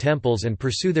avoid temples and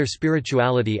pursue their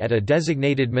spirituality at a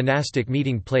designated monastic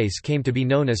meeting place came to be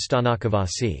known as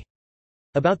Sthanakavasi.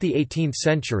 About the 18th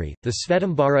century, the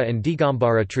Śvētāmbara and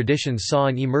Digambara traditions saw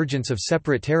an emergence of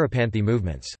separate Terapanthi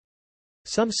movements.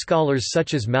 Some scholars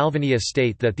such as Malvania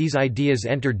state that these ideas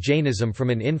entered Jainism from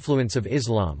an influence of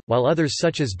Islam, while others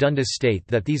such as Dundas state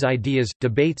that these ideas,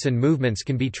 debates and movements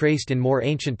can be traced in more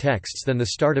ancient texts than the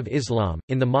start of Islam.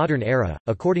 In the modern era,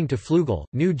 according to Flugel,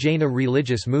 new Jaina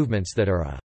religious movements that are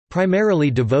a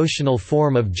primarily devotional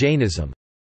form of Jainism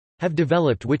have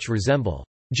developed which resemble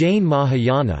Jain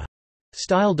Mahayana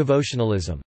style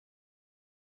devotionalism.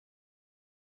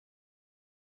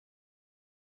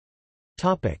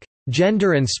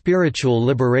 Gender and spiritual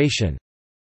liberation.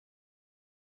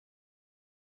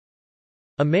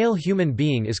 A male human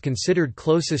being is considered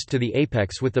closest to the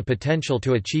apex with the potential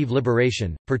to achieve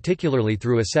liberation, particularly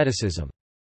through asceticism.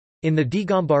 In the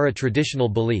Digambara traditional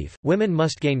belief, women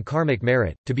must gain karmic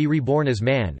merit, to be reborn as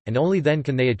man, and only then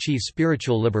can they achieve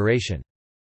spiritual liberation.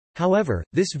 However,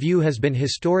 this view has been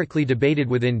historically debated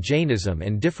within Jainism,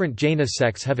 and different Jaina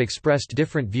sects have expressed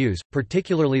different views,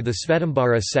 particularly the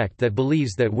Śvētāmbara sect that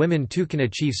believes that women too can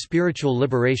achieve spiritual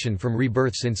liberation from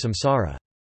rebirths in Saṃsāra.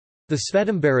 The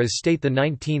Śvētāmbaras state the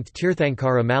 19th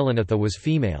Tirthankara Malinatha was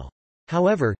female.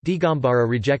 However, Digambara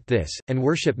reject this, and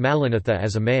worship Malinatha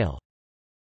as a male.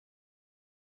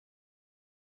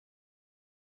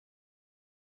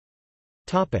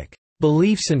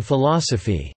 Beliefs and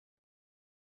philosophy.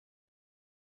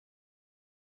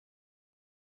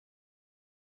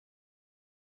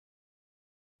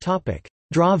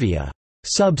 Dravya,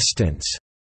 substance.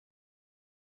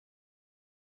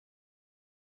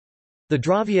 The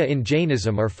Dravya in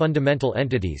Jainism are fundamental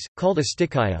entities, called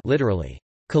astikaya, literally,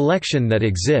 collection that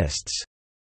exists.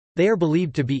 They are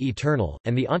believed to be eternal,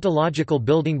 and the ontological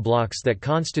building blocks that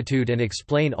constitute and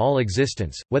explain all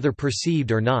existence, whether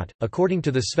perceived or not. According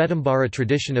to the Śvētāmbara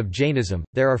tradition of Jainism,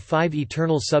 there are 5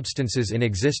 eternal substances in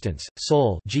existence: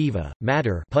 soul, jiva;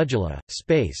 matter, pudgala;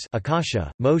 space, akasha;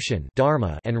 motion,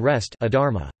 dharma; and rest,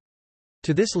 adharma.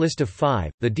 To this list of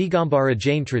 5, the Digambara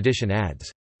Jain tradition adds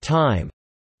time,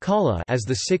 kala, as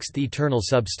the 6th eternal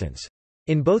substance.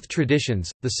 In both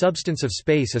traditions, the substance of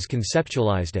space is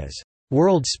conceptualized as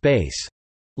world space,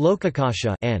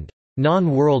 lokakasha, and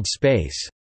non-world space,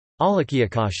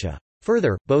 alakyakasha.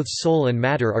 Further, both soul and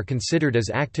matter are considered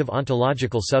as active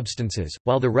ontological substances,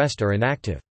 while the rest are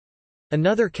inactive.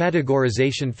 Another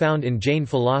categorization found in Jain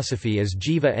philosophy is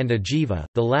jiva and iJīva,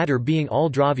 the latter being all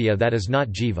dravya that is not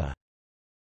jiva.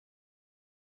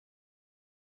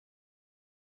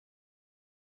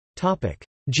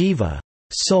 Jiva,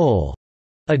 soul;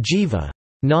 iJīva,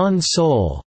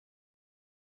 non-soul.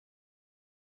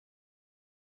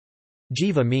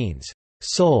 Jiva means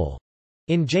soul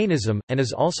in Jainism, and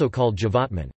is also called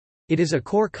Jivatman. It is a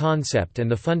core concept and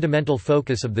the fundamental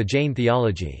focus of the Jain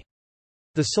theology.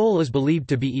 The soul is believed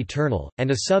to be eternal,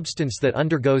 and a substance that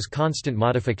undergoes constant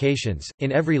modifications,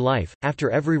 in every life,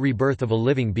 after every rebirth of a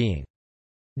living being.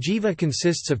 Jiva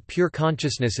consists of pure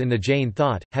consciousness in the Jain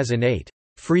thought, has innate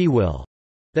free will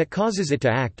that causes it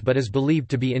to act but is believed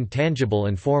to be intangible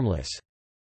and formless.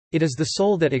 It is the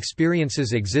soul that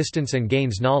experiences existence and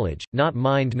gains knowledge, not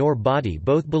mind nor body,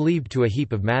 both believed to a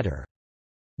heap of matter.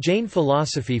 Jain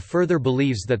philosophy further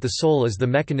believes that the soul is the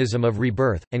mechanism of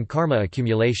rebirth, and karma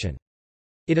accumulation.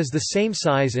 It is the same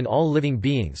size in all living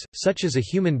beings, such as a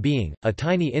human being, a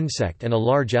tiny insect and a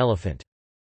large elephant.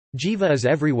 Jiva is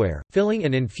everywhere, filling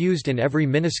and infused in every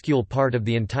minuscule part of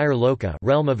the entire loka,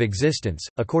 realm of existence,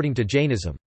 according to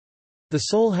Jainism. The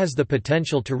soul has the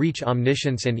potential to reach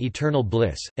omniscience and eternal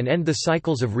bliss, and end the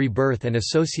cycles of rebirth and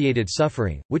associated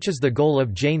suffering, which is the goal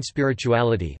of Jain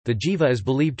spirituality. The jiva is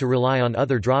believed to rely on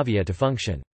other dravya to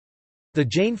function. The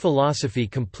Jain philosophy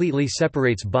completely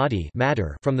separates body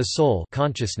matter from the soul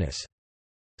consciousness.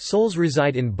 Souls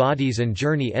reside in bodies and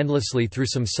journey endlessly through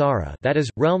Saṃsāra, that is,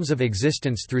 realms of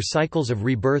existence through cycles of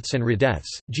rebirths and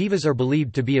redeaths. Jivas are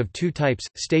believed to be of 2 types,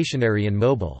 stationary and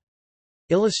mobile.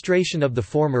 Illustration of the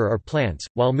former are plants,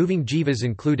 while moving jivas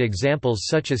include examples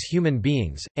such as human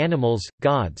beings, animals,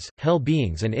 gods, hell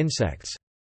beings and insects.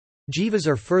 Jivas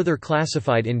are further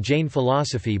classified in Jain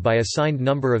philosophy by assigned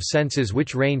number of senses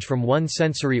which range from 1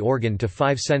 sensory organ to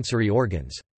 5 sensory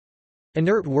organs.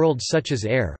 Inert worlds such as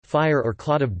air, fire or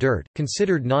clod of dirt,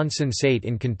 considered non-sensate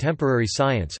in contemporary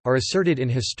science, are asserted in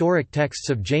historic texts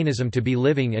of Jainism to be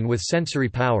living and with sensory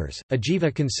powers.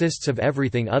 iJīva consists of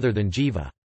everything other than jiva.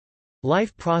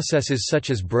 Life processes such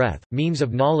as breath, means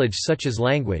of knowledge such as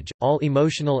language, all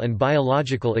emotional and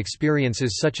biological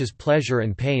experiences such as pleasure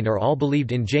and pain are all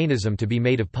believed in Jainism to be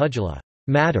made of pudgala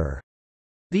matter.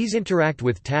 These interact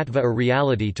with tattva or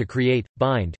reality to create,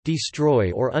 bind,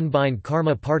 destroy or unbind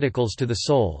karma particles to the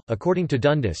soul. According to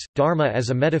Dundas, dharma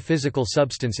as a metaphysical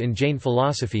substance in Jain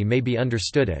philosophy may be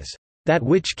understood as that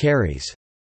which carries,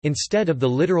 instead of the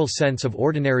literal sense of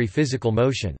ordinary physical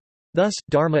motion. Thus,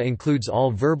 dharma includes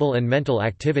all verbal and mental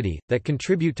activity, that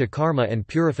contribute to karma and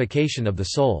purification of the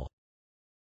soul.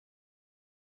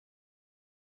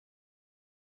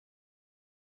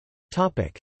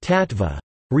 Tattva,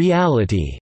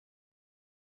 reality.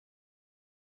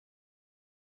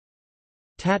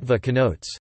 Tattva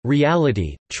connotes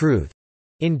reality, truth,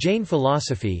 in Jain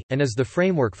philosophy, and is the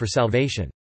framework for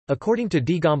salvation. According to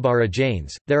Digambara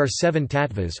Jains, there are 7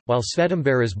 tattvas, while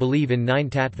Śvētāmbaras believe in 9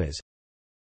 tattvas.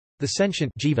 The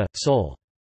sentient jiva, soul.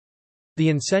 The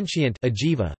insentient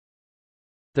iJīva.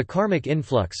 The karmic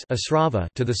influx asrava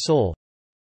to the soul.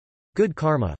 Good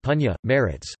karma punya,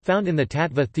 merits, found in the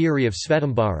tattva theory of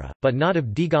Śvētāmbara, but not of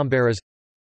Digambaras.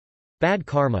 Bad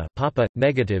karma papa,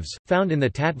 negatives, found in the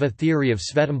tattva theory of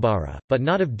Śvētāmbara, but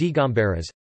not of Digambaras.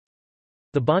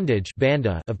 The bondage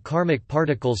bandha of karmic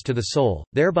particles to the soul,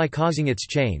 thereby causing its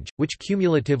change, which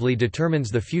cumulatively determines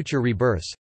the future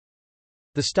rebirths.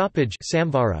 The stoppage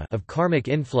samvara of karmic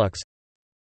influx.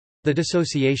 The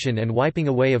dissociation and wiping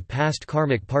away of past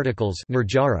karmic particles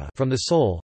nirjara from the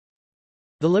soul.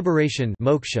 The liberation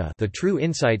moksha. The true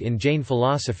insight in Jain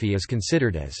philosophy is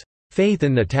considered as faith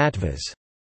in the tattvas.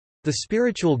 The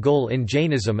spiritual goal in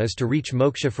Jainism is to reach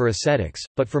moksha for ascetics,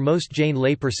 but for most Jain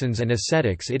laypersons and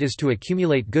ascetics it is to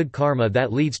accumulate good karma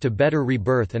that leads to better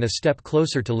rebirth and a step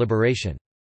closer to liberation.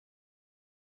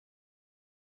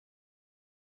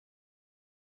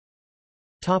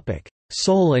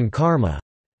 Soul and karma.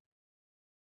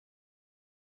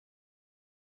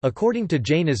 According to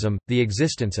Jainism, the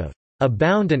existence of a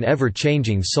bound and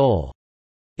ever-changing soul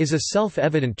is a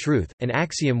self-evident truth, an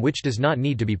axiom which does not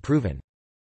need to be proven.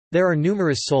 There are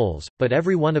numerous souls, but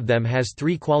every one of them has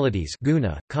three qualities: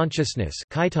 guna, consciousness,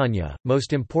 caitanya,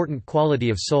 most important quality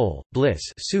of soul, bliss,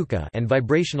 sukha, and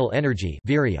vibrational energy,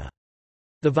 virya.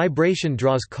 The vibration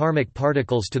draws karmic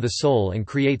particles to the soul and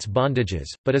creates bondages,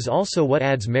 but is also what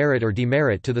adds merit or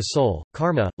demerit to the soul.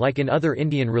 Karma, like in other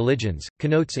Indian religions,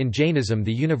 connotes in Jainism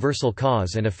the universal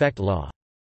cause and effect law.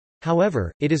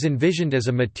 However, it is envisioned as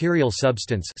a material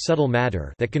substance, subtle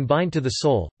matter, that can bind to the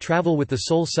soul, travel with the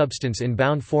soul substance in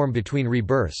bound form between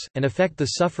rebirths, and affect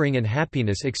the suffering and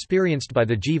happiness experienced by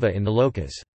the jiva in the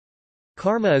lokas.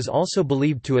 Karma is also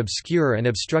believed to obscure and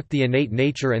obstruct the innate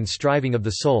nature and striving of the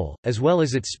soul, as well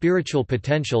as its spiritual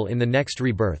potential in the next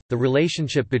rebirth. The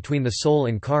relationship between the soul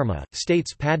and karma,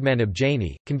 states Padmanabh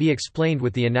Jaini, can be explained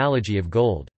with the analogy of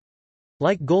gold.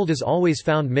 Like gold is always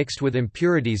found mixed with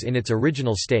impurities in its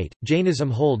original state, Jainism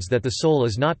holds that the soul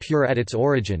is not pure at its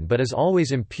origin but is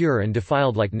always impure and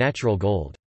defiled like natural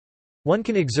gold. One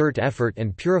can exert effort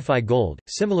and purify gold.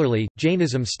 Similarly,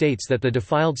 Jainism states that the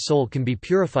defiled soul can be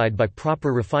purified by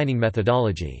proper refining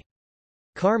methodology.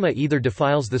 Karma either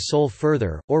defiles the soul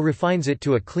further, or refines it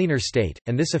to a cleaner state,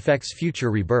 and this affects future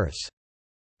rebirths.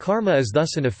 Karma is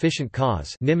thus an efficient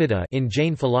cause nimitta in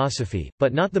Jain philosophy,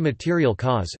 but not the material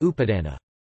cause upadana.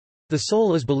 The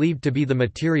soul is believed to be the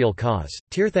material cause.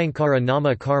 Tirthankara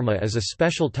nama karma is a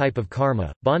special type of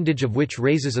karma, bondage of which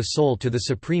raises a soul to the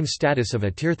supreme status of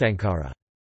a tirthankara.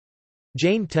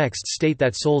 Jain texts state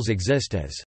that souls exist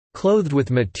as clothed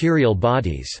with material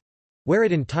bodies, where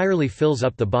it entirely fills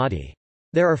up the body.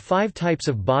 There are 5 types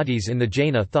of bodies in the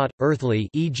Jaina thought: earthly,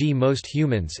 e.g. most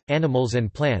humans, animals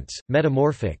and plants;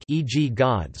 metamorphic, e.g.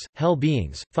 gods, hell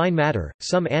beings, fine matter,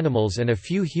 some animals and a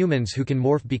few humans who can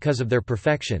morph because of their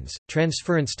perfections;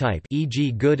 transference type,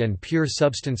 e.g. good and pure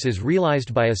substances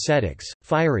realized by ascetics;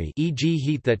 fiery, e.g.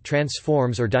 heat that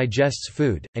transforms or digests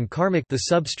food; and karmic, the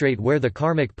substrate where the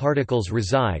karmic particles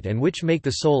reside and which make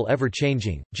the soul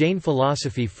ever-changing. Jain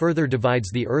philosophy further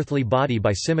divides the earthly body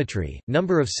by symmetry,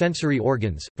 number of sensory organs,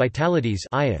 vitalities,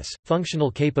 functional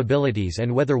capabilities,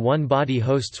 and whether one body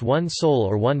hosts one soul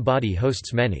or one body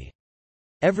hosts many.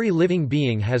 Every living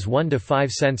being has 1 to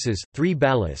 5 senses, 3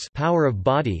 balas, power of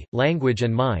body, language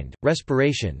and mind,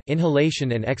 respiration,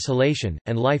 inhalation and exhalation,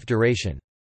 and life duration.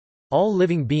 All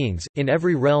living beings, in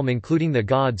every realm including the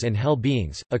gods and hell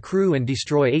beings, accrue and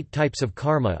destroy 8 types of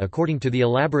karma according to the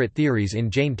elaborate theories in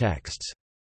Jain texts.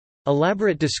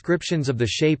 Elaborate descriptions of the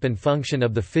shape and function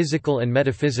of the physical and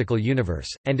metaphysical universe,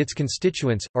 and its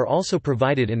constituents, are also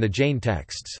provided in the Jain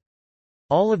texts.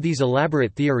 All of these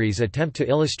elaborate theories attempt to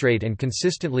illustrate and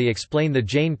consistently explain the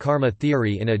Jain karma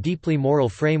theory in a deeply moral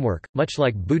framework, much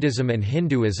like Buddhism and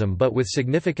Hinduism, but with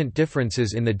significant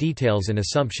differences in the details and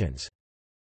assumptions.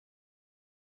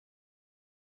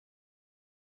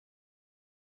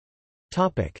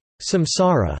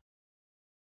 Saṃsāra.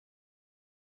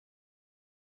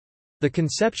 The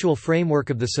conceptual framework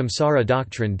of the Saṃsāra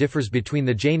doctrine differs between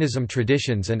the Jainism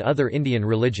traditions and other Indian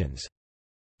religions.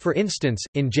 For instance,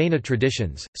 in Jaina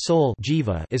traditions, soul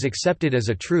jiva is accepted as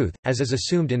a truth, as is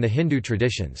assumed in the Hindu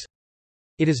traditions.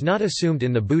 It is not assumed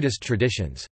in the Buddhist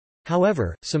traditions.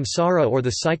 However, samsara, or the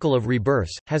cycle of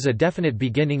rebirths, has a definite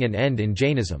beginning and end in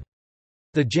Jainism.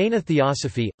 The Jaina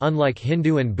theosophy, unlike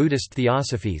Hindu and Buddhist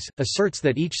theosophies, asserts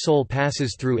that each soul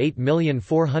passes through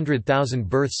 8,400,000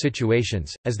 birth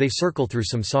situations, as they circle through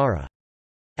samsara.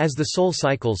 As the soul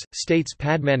cycles, states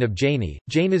Padmanabh Jaini,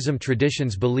 Jainism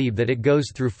traditions believe that it goes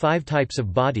through 5 types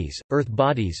of bodies: earth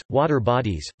bodies, water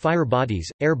bodies, fire bodies,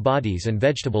 air bodies and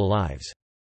vegetable lives.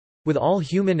 With all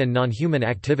human and non-human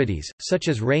activities, such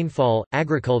as rainfall,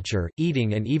 agriculture,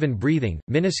 eating and even breathing,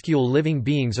 minuscule living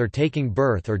beings are taking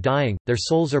birth or dying, their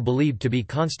souls are believed to be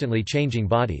constantly changing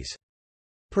bodies.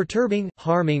 Perturbing,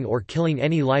 harming or killing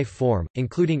any life form,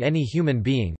 including any human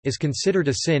being, is considered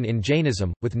a sin in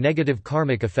Jainism, with negative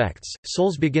karmic effects.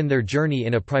 Souls begin their journey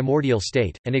in a primordial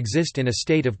state, and exist in a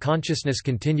state of consciousness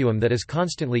continuum that is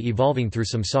constantly evolving through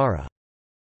samsara.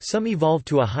 Some evolve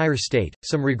to a higher state,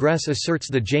 some regress, asserts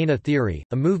the Jaina theory,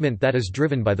 a movement that is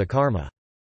driven by the karma.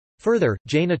 Further,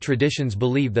 Jaina traditions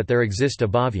believe that there exist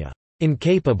abhavya,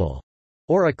 incapable,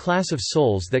 or a class of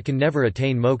souls that can never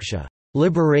attain moksha,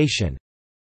 liberation.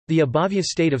 The abhavya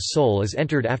state of soul is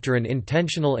entered after an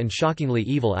intentional and shockingly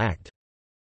evil act.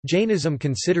 Jainism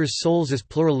considers souls as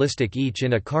pluralistic, each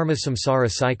in a karma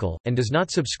samsara cycle, and does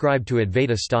not subscribe to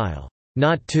Advaita style,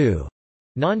 not to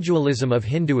non-dualism of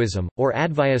Hinduism, or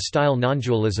Advaya-style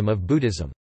non-dualism of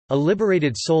Buddhism. A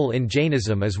liberated soul in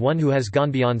Jainism is one who has gone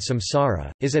beyond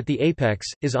samsara, is at the apex,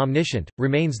 is omniscient,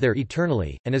 remains there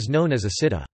eternally, and is known as a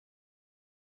siddha.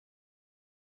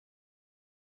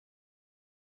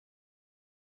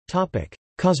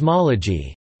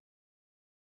 Cosmology.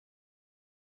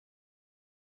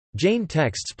 Jain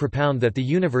texts propound that the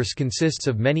universe consists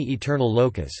of many eternal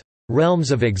lokas,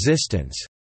 realms of existence.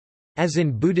 As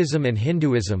in Buddhism and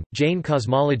Hinduism, Jain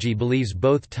cosmology believes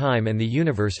both time and the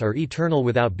universe are eternal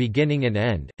without beginning and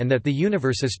end, and that the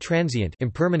universe is transient,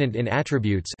 impermanent in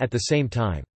attributes, at the same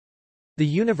time. The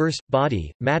universe,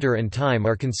 body, matter and time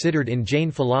are considered in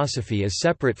Jain philosophy as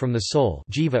separate from the soul,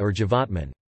 Jiva or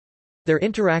Jivatman. Their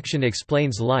interaction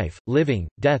explains life, living,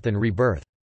 death and rebirth.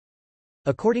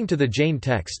 According to the Jain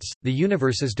texts, the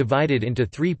universe is divided into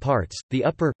three parts, the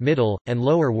upper, middle, and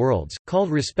lower worlds, called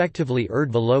respectively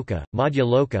Urdhva-loka,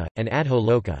 Madhya-loka, and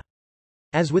Adho-loka.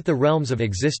 As with the realms of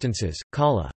existences,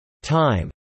 kala,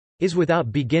 time, is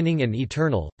without beginning and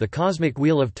eternal. The cosmic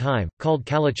wheel of time, called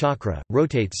Kalachakra,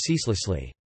 rotates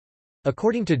ceaselessly.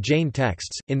 According to Jain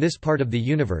texts, in this part of the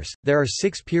universe, there are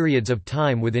 6 periods of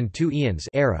time within 2 eons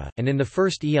era, and in the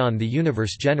first eon the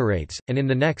universe generates, and in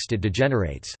the next it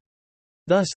degenerates.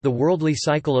 Thus, the worldly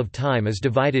cycle of time is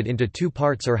divided into 2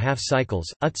 parts or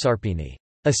half-cycles, Utsarpini,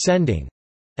 ascending,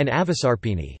 and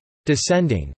Avasarpini,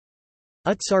 descending.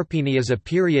 Utsarpini is a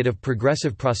period of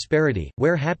progressive prosperity,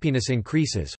 where happiness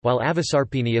increases, while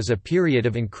Avasarpini is a period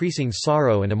of increasing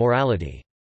sorrow and immorality.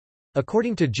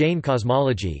 According to Jain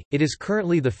cosmology, it is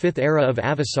currently the 5th era of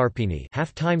Avasarpini,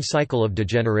 half-time cycle of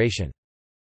degeneration.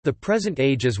 The present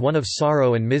age is one of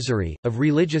sorrow and misery, of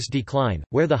religious decline,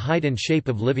 where the height and shape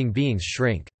of living beings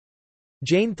shrink.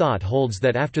 Jain thought holds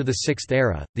that after the 6th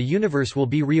era, the universe will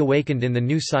be reawakened in the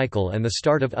new cycle and the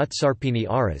start of Utsarpini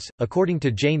eras. According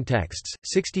to Jain texts,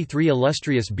 63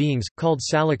 illustrious beings, called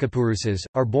Salakapurusas,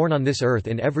 are born on this earth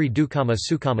in every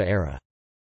Dukkama-Sukkama era.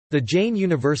 The Jain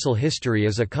universal history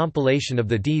is a compilation of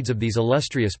the deeds of these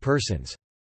illustrious persons.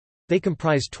 They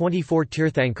comprise 24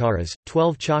 Tirthankaras,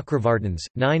 12 Chakravartins,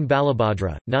 9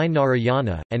 Balabhadra, 9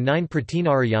 Narayana, and 9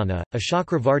 Pratinarayana. A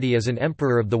Chakravarti is an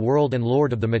emperor of the world and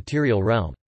lord of the material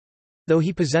realm. Though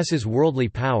he possesses worldly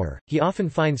power, he often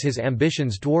finds his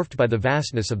ambitions dwarfed by the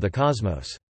vastness of the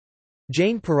cosmos.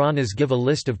 Jain Puranas give a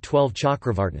list of 12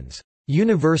 Chakravartins,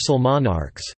 universal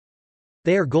monarchs.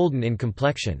 They are golden in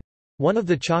complexion. One of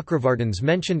the Chakravartins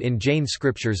mentioned in Jain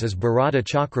scriptures is Bharata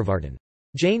Chakravartin.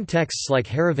 Jain texts like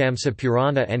Harivamsa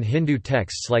Purana and Hindu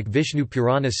texts like Vishnu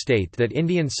Purana state that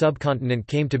Indian subcontinent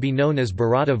came to be known as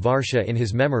Bharata Varsha in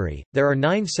his memory. There are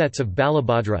 9 sets of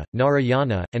Balabhadra,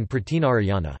 Narayana, and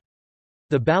Pratinarayana.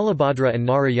 The Balabhadra and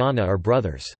Narayana are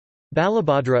brothers.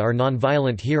 Balabhadra are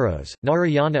non-violent heroes,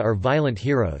 Narayana are violent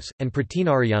heroes, and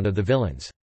Pratinarayana the villains.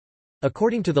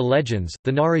 According to the legends,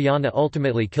 the Narayana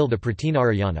ultimately kill the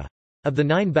Pratinarayana. Of the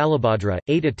 9 Balabhadra,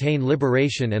 8 attain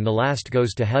liberation and the last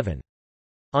goes to heaven.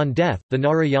 On death, the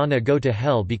Narayana go to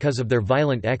hell because of their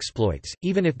violent exploits,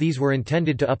 even if these were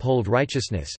intended to uphold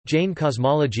righteousness. Jain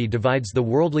cosmology divides the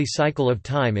worldly cycle of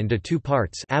time into 2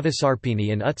 parts,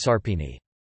 Avasarpini and Utsarpini.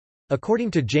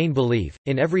 According to Jain belief,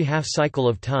 in every half-cycle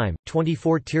of time,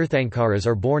 24 Tirthankaras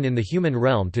are born in the human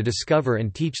realm to discover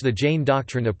and teach the Jain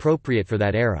doctrine appropriate for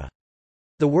that era.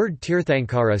 The word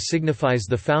Tirthankara signifies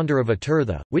the founder of a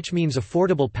tirtha, which means a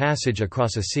fordable passage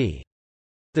across a sea.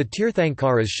 The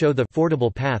Tirthankaras show the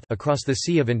fordable path across the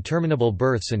sea of interminable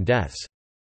births and deaths.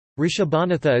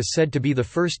 Rishabhanatha is said to be the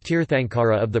first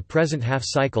Tirthankara of the present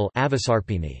half-cycle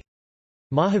Avasarpini.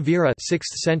 Mahavira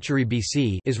 6th century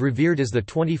BC is revered as the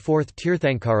 24th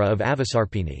Tirthankara of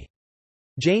Avasarpini.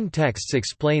 Jain texts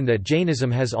explain that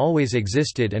Jainism has always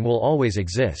existed and will always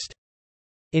exist.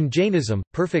 In Jainism,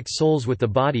 perfect souls with the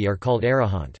body are called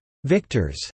arahant,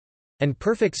 victors, and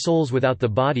perfect souls without the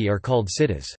body are called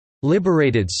siddhas,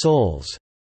 liberated souls.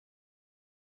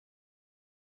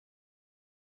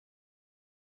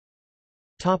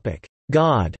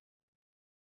 God.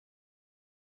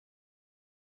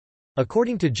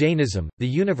 According to Jainism, the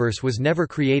universe was never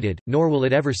created, nor will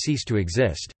it ever cease to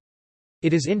exist.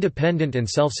 It is independent and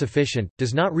self-sufficient,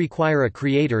 does not require a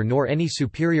creator nor any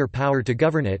superior power to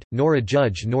govern it, nor a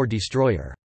judge nor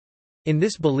destroyer. In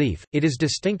this belief, it is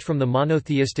distinct from the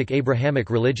monotheistic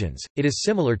Abrahamic religions. It is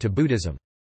similar to Buddhism.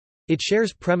 It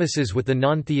shares premises with the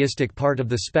non-theistic part of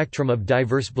the spectrum of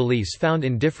diverse beliefs found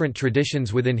in different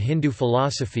traditions within Hindu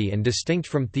philosophy and distinct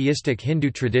from theistic Hindu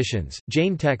traditions.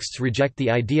 Jain texts reject the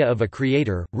idea of a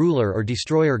creator, ruler or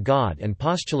destroyer god and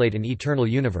postulate an eternal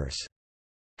universe.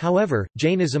 However,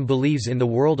 Jainism believes in the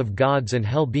world of gods and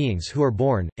hell beings who are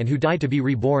born, and who die to be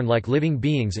reborn like living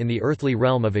beings in the earthly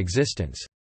realm of existence.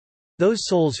 Those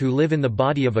souls who live in the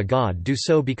body of a god do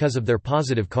so because of their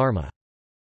positive karma.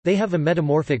 They have a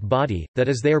metamorphic body, that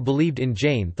is they are believed in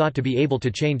Jain thought to be able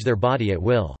to change their body at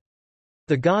will.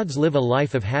 The gods live a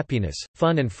life of happiness,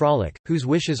 fun and frolic, whose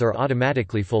wishes are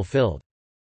automatically fulfilled.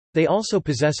 They also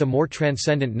possess a more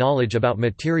transcendent knowledge about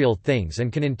material things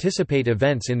and can anticipate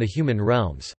events in the human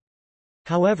realms.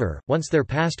 However, once their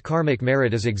past karmic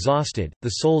merit is exhausted, the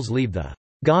souls leave the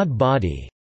god body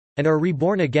and are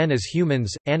reborn again as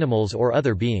humans, animals or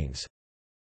other beings.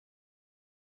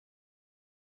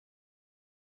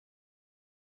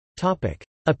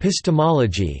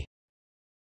 Epistemology.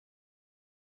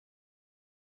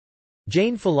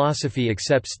 Jain philosophy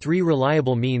accepts three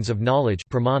reliable means of knowledge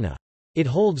pramana. It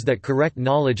holds that correct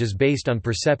knowledge is based on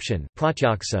perception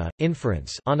pratyaksa,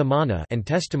 inference anumana, and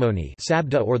testimony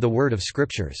sabda or the word of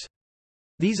scriptures.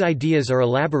 These ideas are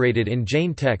elaborated in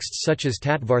Jain texts such as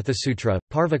Tattvarthasutra,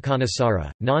 Parvakanasara,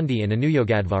 Nandi and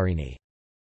Anuyogadvarini.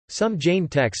 Some Jain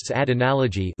texts add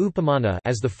analogy upamana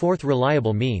as the fourth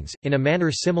reliable means, in a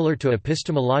manner similar to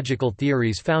epistemological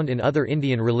theories found in other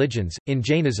Indian religions. In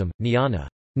Jainism, jnana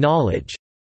knowledge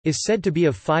is said to be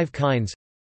of five kinds: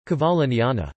 Kavala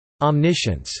jnana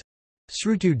omniscience,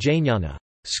 Srutu jnana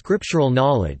scriptural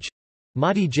knowledge,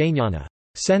 Mati jnana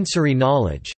sensory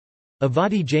knowledge,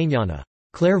 Avadi jnana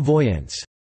clairvoyance,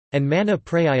 and Mana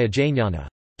prayaya jnana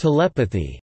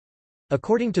telepathy.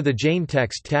 According to the Jain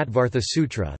text Tattvartha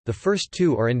Sutra, the first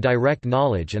two are indirect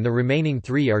knowledge and the remaining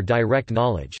three are direct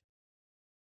knowledge.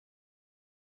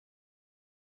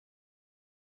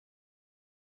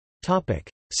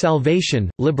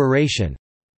 Salvation, liberation.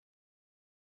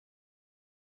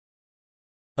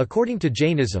 According to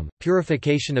Jainism,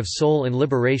 purification of soul and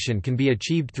liberation can be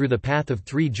achieved through the path of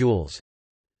three jewels: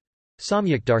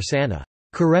 Samyak darsana,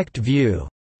 correct view;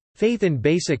 faith in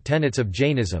basic tenets of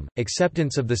Jainism,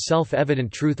 acceptance of the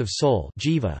self-evident truth of soul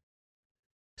 (Jīva);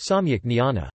 Samyak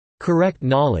jnana, correct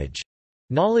knowledge,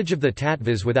 knowledge of the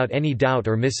tattvas without any doubt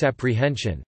or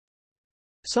misapprehension;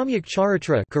 Samyak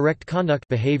charitra, correct conduct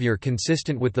behavior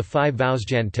consistent with the five vows.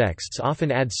 Jain texts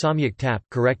often add Samyak tap,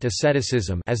 correct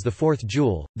asceticism, as the fourth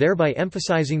jewel, thereby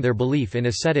emphasizing their belief in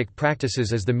ascetic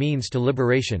practices as the means to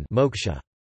liberation moksha.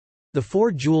 The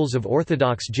four jewels of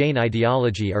orthodox Jain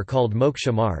ideology are called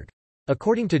moksha marg.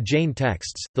 According to Jain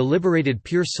texts, the liberated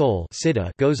pure soul siddha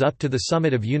goes up to the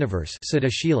summit of universe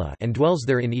siddhashila and dwells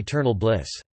there in eternal bliss.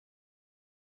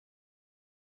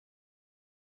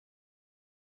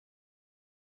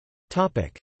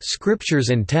 Scriptures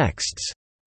and texts.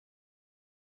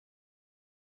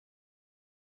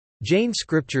 Jain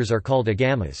scriptures are called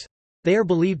agamas. They are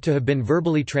believed to have been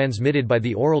verbally transmitted by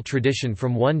the oral tradition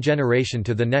from one generation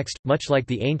to the next, much like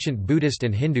the ancient Buddhist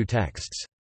and Hindu texts.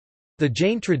 The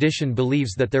Jain tradition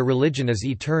believes that their religion is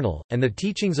eternal, and the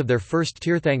teachings of their first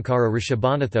Tirthankara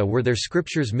Rishabhanatha were their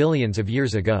scriptures millions of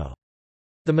years ago.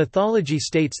 The mythology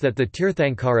states that the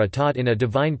Tirthankara taught in a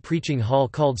divine preaching hall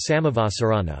called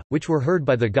Samavasarana, which were heard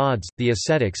by the gods, the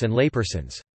ascetics and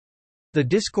laypersons. The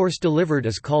discourse delivered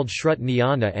is called Shrut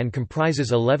Jnana and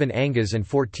comprises 11 angas and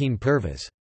 14 purvas.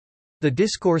 The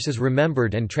discourse is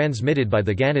remembered and transmitted by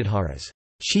the Ganadharas,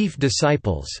 chief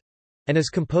disciples, and is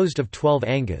composed of 12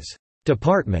 angas,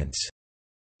 departments.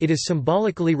 It is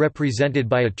symbolically represented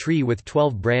by a tree with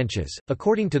 12 branches.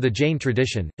 According to the Jain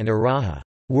tradition, an araha,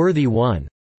 worthy one,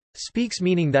 speaks,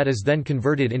 meaning that is then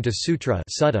converted into sutra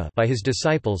sutta by his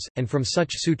disciples, and from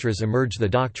such sutras emerge the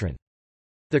doctrine.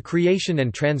 The creation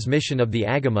and transmission of the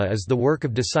agama is the work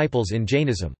of disciples in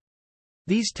Jainism.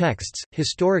 These texts,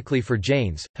 historically for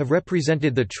Jains, have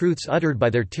represented the truths uttered by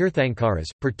their Tirthankaras,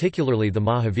 particularly the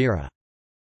Mahavira.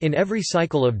 In every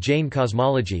cycle of Jain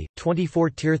cosmology, 24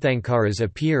 Tirthankaras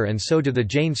appear, and so do the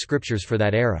Jain scriptures for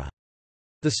that era.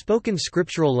 The spoken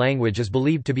scriptural language is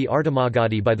believed to be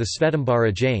Artamagadi by the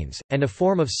Śvētāmbaras Jains, and a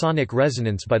form of sonic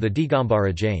resonance by the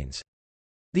Digambaras Jains.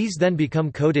 These then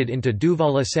become coded into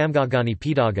Duvala Samgagani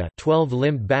Pidaga,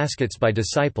 12-limbed baskets by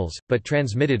disciples, but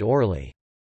transmitted orally.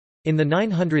 In the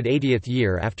 980th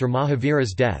year after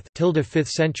Mahavira's death 5th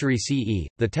century CE,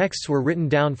 the texts were written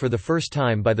down for the first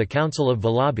time by the Council of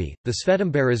Vallabhi. The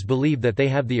Śvētāmbaras believe that they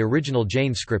have the original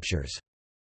Jain scriptures.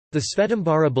 The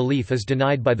Śvētāmbara belief is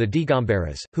denied by the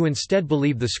Digambaras, who instead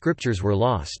believe the scriptures were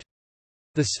lost.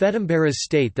 The Śvētāmbaras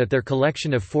state that their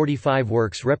collection of 45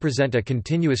 works represent a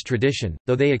continuous tradition,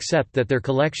 though they accept that their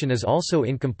collection is also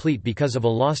incomplete because of a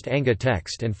lost Anga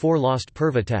text and 4 lost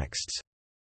Purva texts.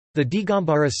 The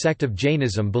Digambara sect of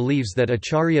Jainism believes that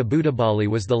Acharya Buddhabali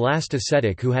was the last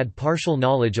ascetic who had partial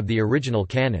knowledge of the original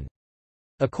canon.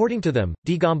 According to them,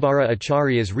 Digambara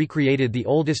Acharyas recreated the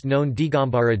oldest known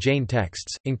Digambara Jain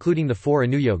texts, including the 4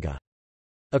 Anuyoga.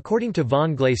 According to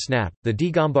von Glae-Snapp, the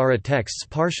Digambara texts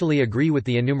partially agree with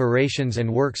the enumerations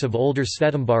and works of older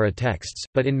Śvētāmbaras texts,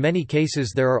 but in many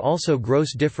cases there are also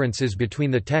gross differences between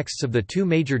the texts of the two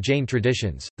major Jain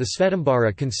traditions. The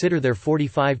Śvētāmbaras consider their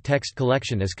 45-text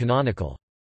collection as canonical.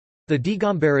 The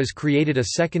Digambaras created a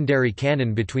secondary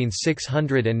canon between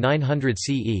 600 and 900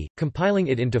 CE, compiling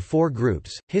it into 4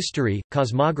 groups: history,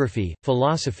 cosmography,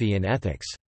 philosophy and ethics.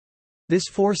 This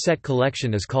 4-set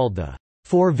collection is called the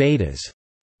Four Vedas.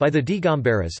 By the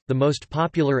Digambaras, the most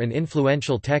popular and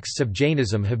influential texts of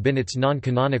Jainism have been its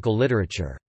non-canonical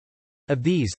literature. Of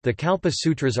these, the Kalpa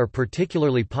Sutras are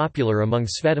particularly popular among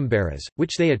Śvētāmbaras,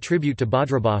 which they attribute to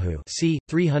Bhadrabahu c.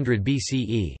 300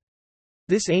 BCE.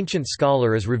 This ancient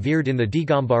scholar is revered in the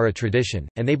Digambara tradition,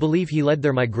 and they believe he led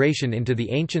their migration into the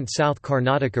ancient South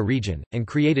Karnataka region, and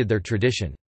created their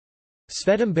tradition.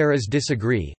 Śvētāmbaras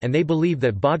disagree, and they believe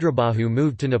that Bhadrabahu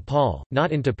moved to Nepal,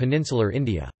 not into peninsular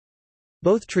India.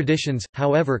 Both traditions,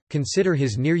 however, consider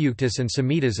his Niryuktas and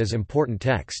Samhitas as important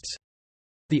texts.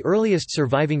 The earliest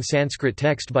surviving Sanskrit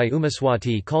text by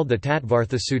Umaswati, called the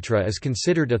Tattvartha Sutra, is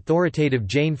considered authoritative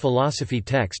Jain philosophy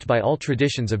text by all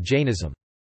traditions of Jainism.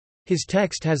 His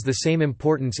text has the same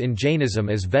importance in Jainism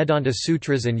as Vedanta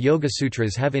Sutras and Yoga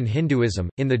Sutras have in Hinduism.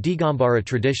 In the Digambara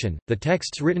tradition, the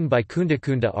texts written by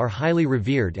Kundakunda are highly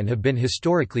revered and have been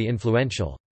historically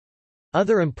influential.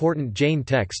 Other important Jain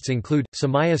texts include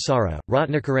Saṃsāra,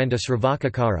 Ratnakaranta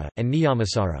Sravakakara, and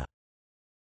Niyamasara.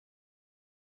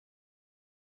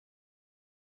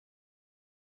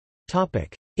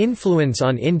 Influence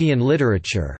on Indian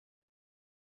literature.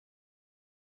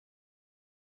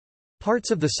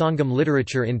 Parts of the Sangam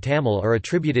literature in Tamil are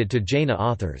attributed to Jaina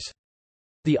authors.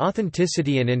 The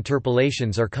authenticity and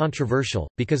interpolations are controversial,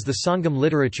 because the Sangam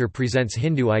literature presents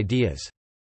Hindu ideas.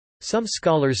 Some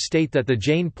scholars state that the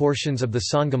Jain portions of the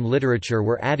Sangam literature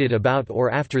were added about or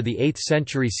after the 8th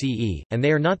century CE, and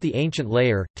they are not the ancient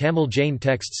layer. Tamil Jain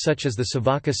texts such as the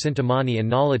Savaka Sintamani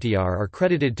and Nalatiyar are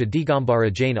credited to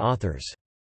Digambara Jain authors.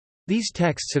 These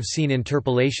texts have seen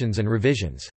interpolations and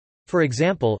revisions. For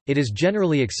example, it is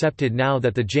generally accepted now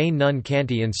that the Jain nun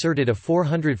Kanti inserted a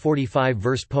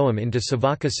 445-verse poem into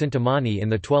Savaka Sintamani in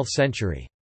the 12th century.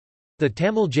 The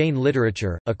Tamil Jain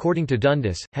literature, according to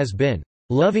Dundas, has been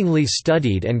lovingly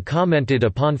studied and commented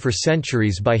upon for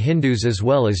centuries by Hindus as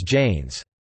well as Jains.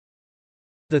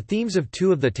 The themes of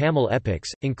 2 of the Tamil epics,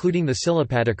 including the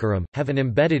Silappatikaram, have an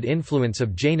embedded influence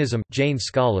of Jainism. Jain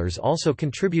scholars also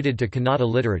contributed to Kannada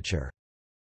literature.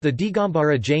 The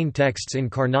Digambara Jain texts in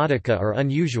Karnataka are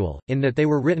unusual, in that they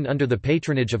were written under the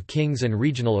patronage of kings and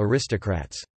regional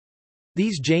aristocrats.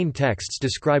 These Jain texts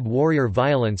describe warrior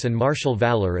violence and martial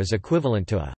valor as equivalent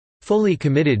to a fully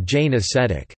committed Jain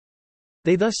ascetic.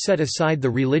 They thus set aside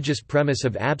the religious premise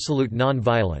of absolute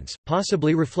non-violence,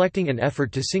 possibly reflecting an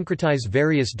effort to syncretize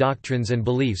various doctrines and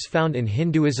beliefs found in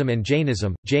Hinduism and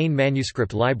Jainism. Jain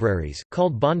manuscript libraries,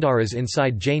 called bhandaras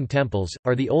inside Jain temples,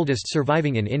 are the oldest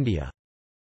surviving in India.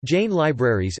 Jain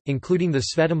libraries, including the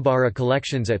Śvētāmbara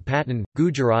collections at Patan,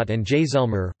 Gujarat and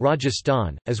Jaisalmer,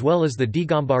 Rajasthan, as well as the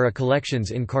Digambara collections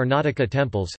in Karnataka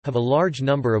temples, have a large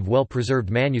number of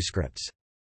well-preserved manuscripts.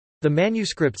 The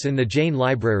manuscripts in the Jain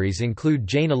libraries include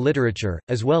Jaina literature,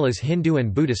 as well as Hindu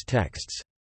and Buddhist texts.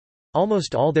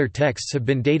 Almost all their texts have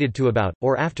been dated to about,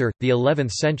 or after, the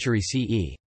 11th century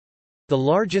CE. The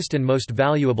largest and most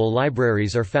valuable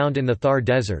libraries are found in the Thar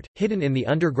Desert, hidden in the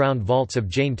underground vaults of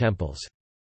Jain temples.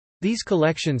 These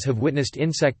collections have witnessed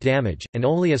insect damage, and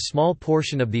only a small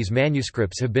portion of these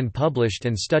manuscripts have been published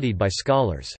and studied by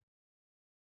scholars.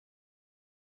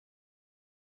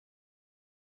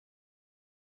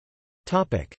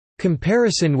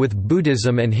 Comparison with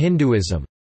Buddhism and Hinduism.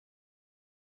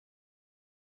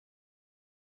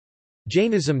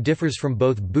 Jainism differs from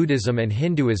both Buddhism and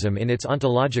Hinduism in its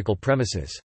ontological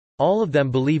premises. All of them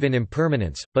believe in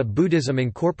impermanence, but Buddhism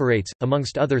incorporates,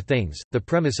 amongst other things, the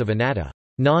premise of anatta,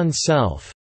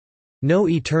 non-self, no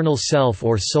eternal self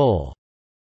or soul.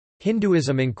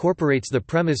 Hinduism incorporates the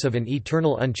premise of an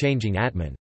eternal unchanging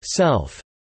Atman, self,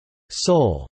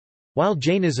 soul, while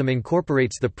Jainism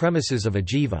incorporates the premises of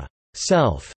iJīva,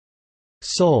 self,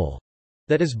 soul,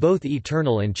 that is both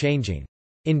eternal and changing.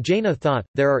 In Jaina thought,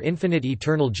 there are infinite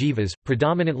eternal jivas,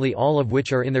 predominantly all of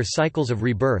which are in their cycles of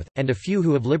rebirth, and a few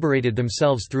who have liberated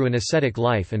themselves through an ascetic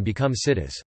life and become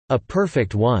siddhas, a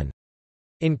perfect one.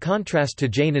 In contrast to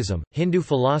Jainism, Hindu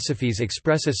philosophies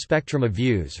express a spectrum of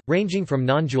views, ranging from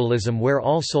non-dualism where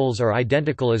all souls are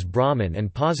identical as Brahman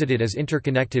and posited as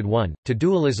interconnected one, to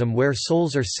dualism where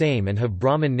souls are same and have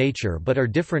Brahman nature but are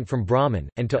different from Brahman,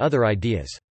 and to other ideas.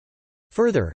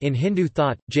 Further, in Hindu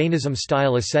thought,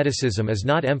 Jainism-style asceticism is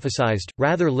not emphasized,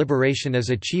 rather liberation is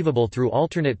achievable through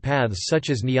alternate paths such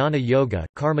as jnana yoga,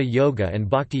 karma yoga and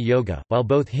bhakti yoga, while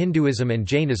both Hinduism and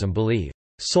Jainism believe,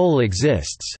 "soul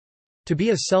exists." To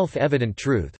be a self-evident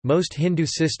truth, most Hindu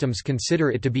systems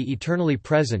consider it to be eternally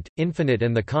present, infinite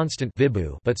and the constant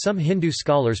vibhu, but some Hindu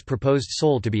scholars proposed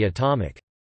soul to be atomic.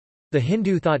 The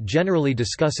Hindu thought generally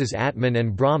discusses Atman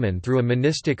and Brahman through a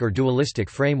monistic or dualistic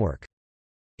framework.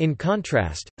 In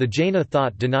contrast, the Jaina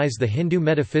thought denies the Hindu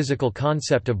metaphysical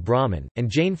concept of Brahman, and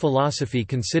Jain philosophy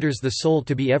considers the soul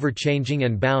to be ever-changing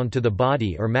and bound to the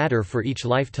body or matter for each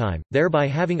lifetime, thereby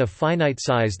having a finite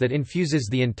size that infuses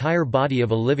the entire body of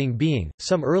a living being.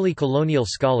 Some early colonial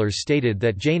scholars stated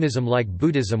that Jainism, like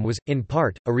Buddhism, was, in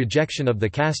part, a rejection of the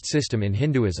caste system in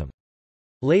Hinduism.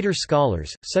 Later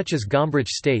scholars, such as Gombrich,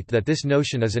 state that this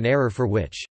notion is an error for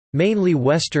which mainly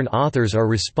Western authors are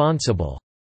responsible.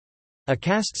 A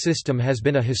caste system has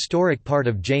been a historic part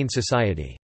of Jain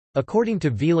society. According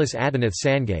to Vilas Adinath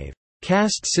Sangave,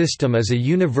 caste system is a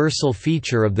universal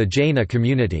feature of the Jaina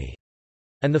community,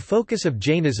 and the focus of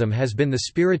Jainism has been the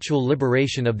spiritual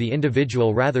liberation of the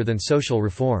individual rather than social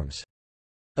reforms.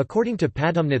 According to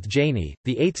Padamnath Jaini,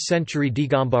 the 8th-century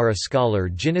Digambara scholar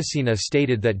Jinasena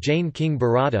stated that Jain king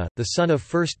Bharata, the son of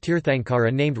first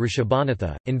Tirthankara named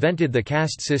Rishabhanatha, invented the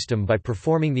caste system by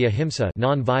performing the ahimsa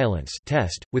non-violence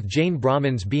test, with Jain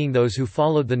Brahmins being those who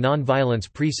followed the non-violence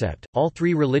precept. All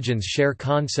three religions share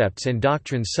concepts and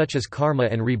doctrines such as karma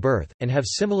and rebirth, and have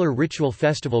similar ritual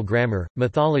festival grammar,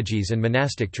 mythologies and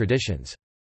monastic traditions.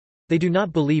 They do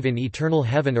not believe in eternal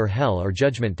heaven or hell or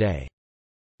judgment day.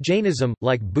 Jainism,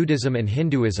 like Buddhism and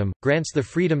Hinduism, grants the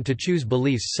freedom to choose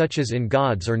beliefs such as in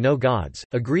gods or no gods,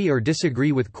 agree or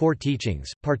disagree with core teachings,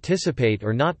 participate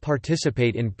or not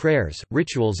participate in prayers,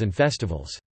 rituals and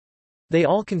festivals. They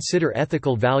all consider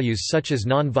ethical values such as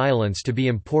non-violence to be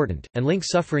important, and link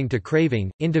suffering to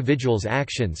craving, individuals'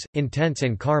 actions, intents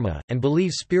and karma, and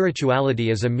believe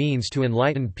spirituality as a means to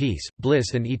enlightened peace,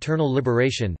 bliss and eternal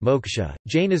liberation moksha.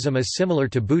 Jainism is similar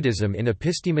to Buddhism in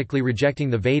epistemically rejecting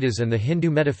the Vedas and the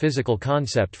Hindu metaphysical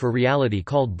concept for reality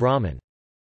called Brahman.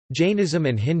 Jainism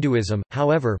and Hinduism,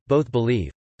 however, both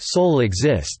believe, "soul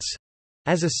exists,"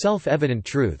 as a self-evident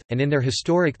truth, and in their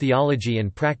historic theology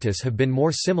and practice have been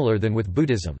more similar than with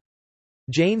Buddhism.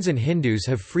 Jains and Hindus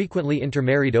have frequently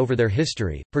intermarried over their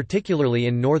history, particularly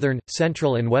in northern,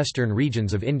 central and western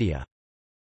regions of India.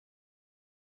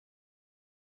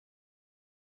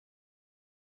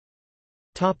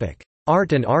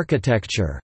 Art and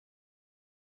architecture.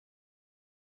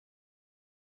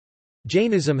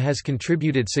 Jainism has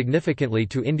contributed significantly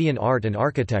to Indian art and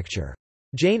architecture.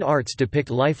 Jain arts depict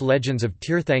life legends of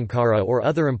Tirthankara or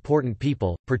other important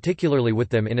people, particularly with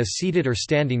them in a seated or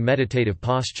standing meditative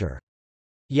posture.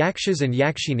 Yakshas and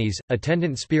yakshinis,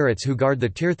 attendant spirits who guard the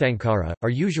Tirthankara, are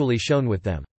usually shown with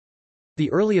them.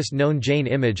 The earliest known Jain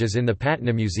image is in the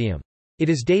Patna Museum. It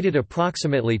is dated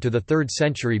approximately to the 3rd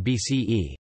century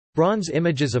BCE. Bronze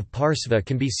images of Parsva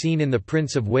can be seen in the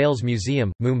Prince of Wales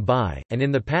Museum, Mumbai, and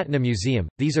in the Patna Museum.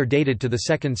 These are dated to the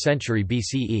 2nd century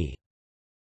BCE.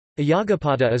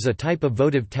 Ayaggapada is a type of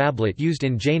votive tablet used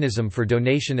in Jainism for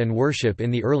donation and worship in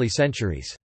the early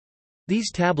centuries. These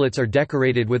tablets are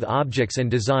decorated with objects and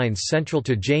designs central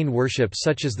to Jain worship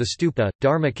such as the stupa,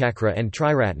 dharmachakra and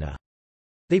triratna.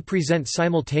 They present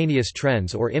simultaneous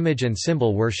trends or image and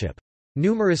symbol worship.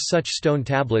 Numerous such stone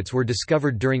tablets were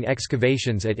discovered during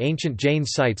excavations at ancient Jain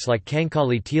sites like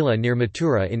Kankali Tila near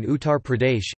Mathura in Uttar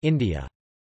Pradesh, India.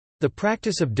 The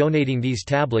practice of donating these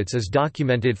tablets is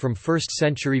documented from 1st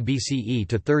century BCE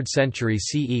to 3rd century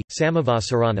CE.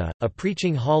 Samavasarana, a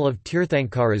preaching hall of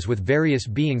Tirthankaras with various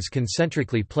beings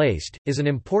concentrically placed, is an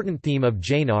important theme of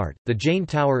Jain art. The Jain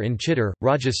Tower in Chittor,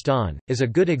 Rajasthan, is a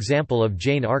good example of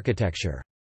Jain architecture.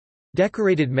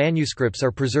 Decorated manuscripts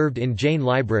are preserved in Jain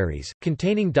libraries,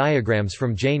 containing diagrams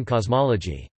from Jain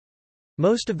cosmology.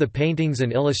 Most of the paintings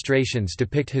and illustrations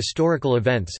depict historical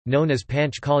events, known as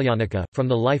Panch Kalyanika, from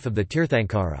the life of the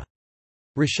Tirthankara.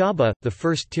 Rishabha, the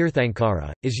first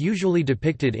Tirthankara, is usually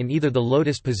depicted in either the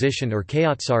lotus position or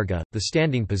Kayotsarga, the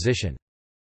standing position.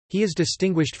 He is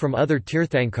distinguished from other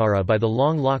Tirthankara by the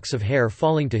long locks of hair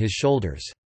falling to his shoulders.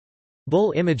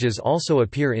 Bull images also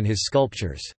appear in his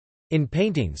sculptures. In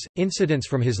paintings, incidents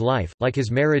from his life, like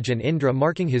his marriage and Indra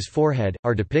marking his forehead,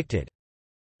 are depicted.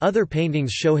 Other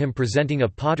paintings show him presenting a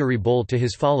pottery bowl to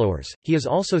his followers. He is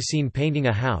also seen painting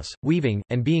a house, weaving,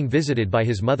 and being visited by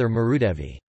his mother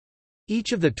Marudevi.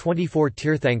 Each of the 24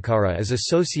 Tirthankara is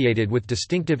associated with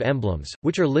distinctive emblems,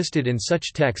 which are listed in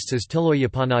such texts as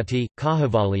Tiloyapanati,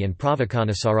 Kahavali and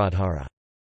Pravakana Saradhara.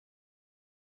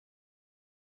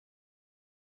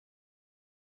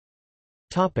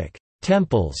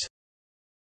 Temples.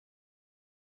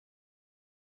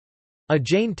 A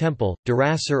Jain temple,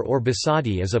 Darasar or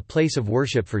Basadi, is a place of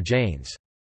worship for Jains.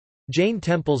 Jain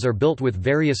temples are built with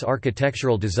various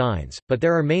architectural designs, but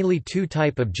there are mainly two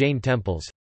types of Jain temples.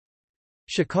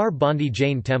 Shikar Bandi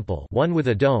Jain temple, one with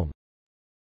a dome.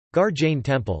 Gar Jain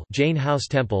temple, Jain house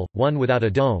temple, one without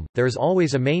a dome. There is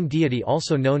always a main deity,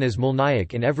 also known as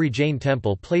Mulnayak, in every Jain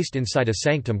temple, placed inside a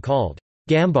sanctum called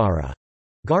Gambara,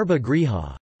 Garbha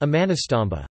Griha. A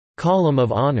manastamba, column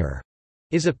of honor,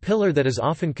 is a pillar that is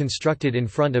often constructed in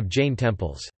front of Jain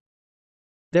temples.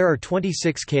 There are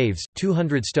 26 caves,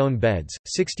 200 stone beds,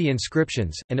 60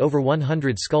 inscriptions, and over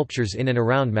 100 sculptures in and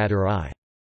around Madurai.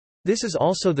 This is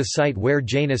also the site where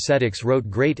Jain ascetics wrote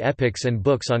great epics and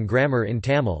books on grammar in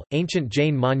Tamil. Ancient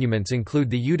Jain monuments include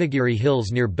the Udagiri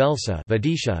Hills near Belsa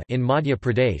Vidisha in Madhya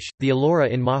Pradesh, the Ellora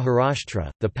in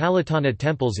Maharashtra, the Palitana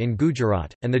temples in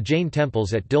Gujarat, and the Jain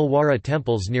temples at Dilwara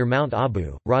temples near Mount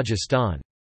Abu, Rajasthan.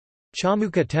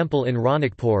 Chamukha temple in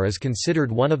Ranakpur is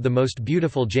considered one of the most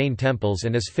beautiful Jain temples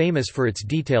and is famous for its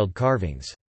detailed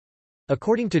carvings.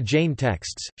 According to Jain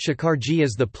texts, Shikarji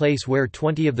is the place where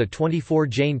 20 of the 24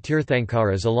 Jain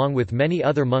Tirthankaras along with many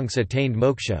other monks attained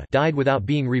moksha, died without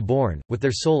being reborn, with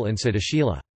their soul in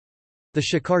Siddhashila. The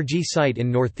Shikarji site in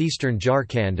northeastern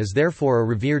Jharkhand is therefore a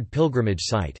revered pilgrimage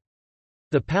site.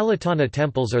 The Palitana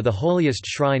temples are the holiest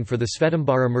shrine for the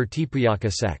Śvētāmbaras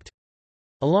Murtipuyaka sect.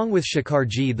 Along with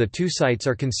Shikarji, the two sites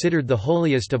are considered the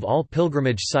holiest of all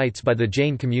pilgrimage sites by the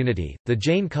Jain community. The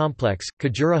Jain complex,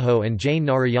 Khajuraho and Jain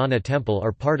Narayana Temple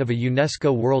are part of a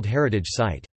UNESCO World Heritage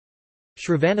Site.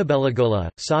 Shravanabelagola,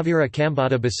 Savira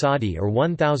Kambada Basadi or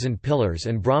 1000 Pillars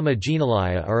and Brahma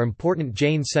Jinalaya are important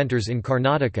Jain centers in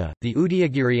Karnataka. The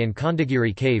Udayagiri and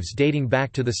Khandagiri caves dating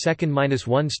back to the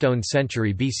 2nd–1 stone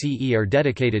century BCE are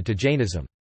dedicated to Jainism.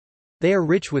 They are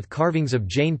rich with carvings of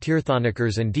Jain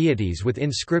Tirthankars and deities with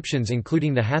inscriptions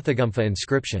including the Hathigumpha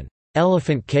inscription,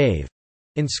 Elephant Cave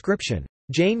inscription.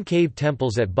 Jain cave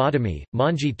temples at Badami,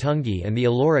 Manji Tungi and the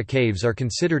Ellora caves are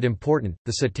considered important.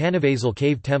 The Satanavasal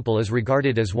cave temple is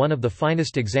regarded as one of the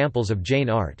finest examples of Jain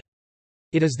art.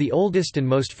 It is the oldest and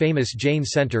most famous Jain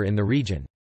center in the region.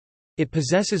 It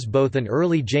possesses both an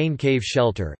early Jain cave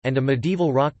shelter, and a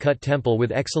medieval rock-cut temple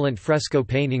with excellent fresco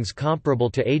paintings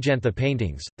comparable to Ajantha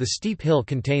paintings. The steep hill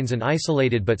contains an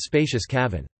isolated but spacious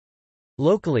cavern.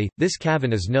 Locally, this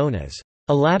cavern is known as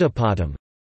Aladapadam,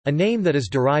 a name that is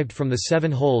derived from the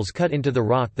 7 holes cut into the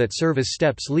rock that serve as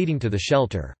steps leading to the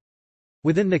shelter.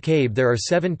 Within the cave there are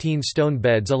 17 stone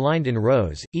beds aligned in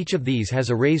rows, each of these has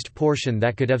a raised portion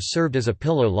that could have served as a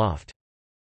pillow loft.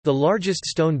 The largest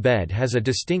stone bed has a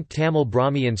distinct Tamil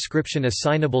Brahmi inscription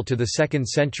assignable to the 2nd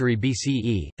century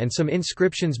BCE, and some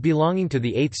inscriptions belonging to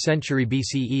the 8th century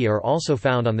BCE are also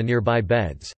found on the nearby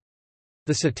beds.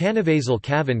 The Satanavasal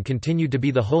cavern continued to be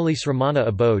the holy Sramana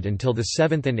abode until the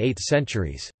 7th and 8th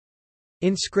centuries.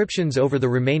 Inscriptions over the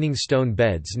remaining stone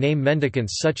beds name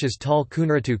mendicants such as Tal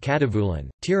Kunaratu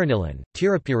Kadavulan, Tiranilan,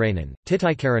 Tirupuranan,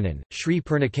 Titikaran, Sri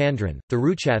Purnakandran,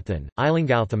 Thiruchathan,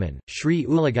 Ilangauthaman, Sri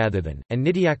Ulagathathan, and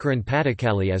Nityakaran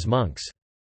Padakali as monks.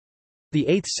 The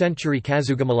 8th century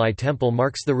Kazugamalai temple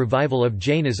marks the revival of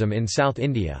Jainism in South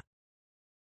India.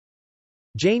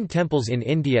 Jain temples in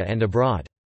India and abroad.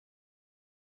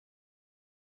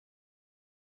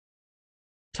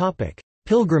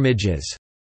 Pilgrimages.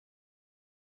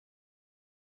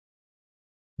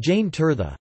 Jain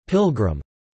Tirtha pilgrim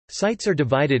sites are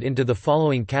divided into the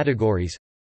following categories: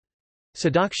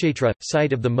 Siddhakshetra,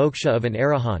 site of the moksha of an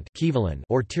arahant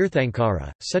or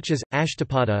Tirthankara, such as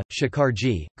Ashtapada,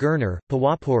 Shikarji, Gurnar,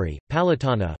 Pawapuri,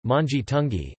 Palitana, Manji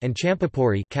Tungi, and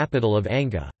Champapuri, capital of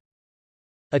Anga.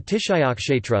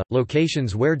 Atishayakshetra,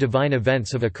 locations where divine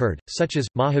events have occurred, such as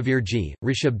Mahavirji,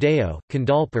 Rishabdeo,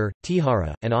 Kandalpur,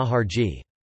 Tihara, and Aharji.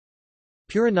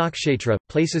 Puranakshetra,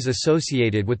 places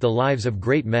associated with the lives of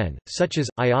great men, such as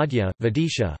Ayodhya,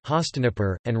 Vidisha,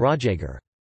 Hastinapur, and Rajagar.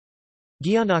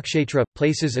 Gyanakshetra,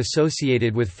 places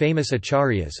associated with famous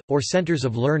acharyas, or centers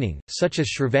of learning, such as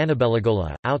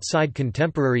Shravanabelagola. Outside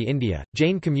contemporary India,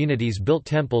 Jain communities built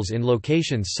temples in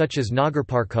locations such as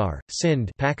Nagarparkar,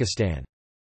 Sindh, Pakistan.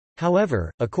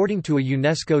 However, according to a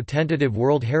UNESCO tentative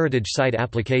World Heritage Site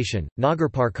application,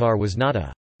 Nagarparkar was not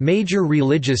a major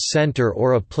religious center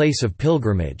or a place of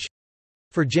pilgrimage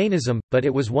for Jainism, but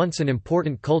it was once an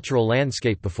important cultural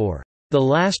landscape before the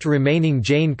last remaining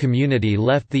Jain community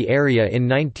left the area in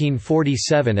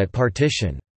 1947 at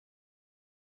partition.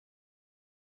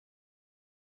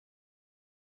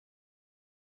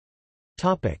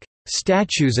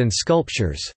 Statues and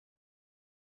sculptures.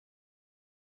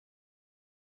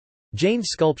 Jain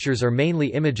sculptures are mainly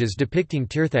images depicting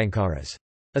Tirthankaras.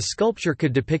 A sculpture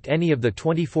could depict any of the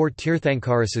 24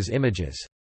 Tirthankaras' images.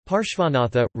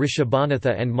 Parshvanatha,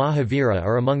 Rishabhanatha and Mahavira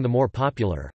are among the more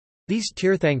popular. These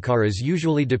Tirthankaras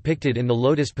usually depicted in the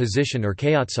lotus position or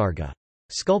Kayotsarga.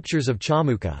 Sculptures of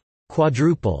Chamukha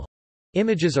quadruple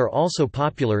images are also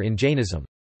popular in Jainism.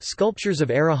 Sculptures of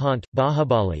Arahant,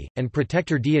 Bahubali, and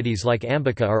protector deities like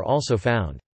Ambika are also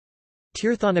found.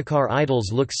 Tirthanakar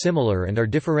idols look similar and are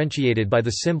differentiated by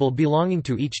the symbol belonging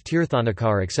to each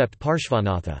Tirthanakar except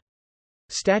Parshvanatha.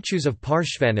 Statues of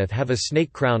Parshvanath have a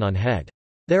snake crown on head.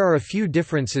 There are a few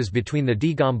differences between the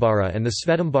Digambara and the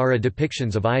Śvētāmbaras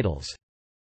depictions of idols.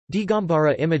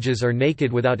 Digambara images are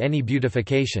naked without any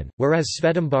beautification, whereas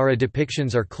Śvētāmbaras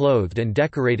depictions are clothed and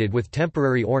decorated with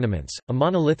temporary ornaments. A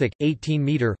monolithic,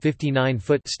 18-meter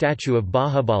 (59-foot) statue of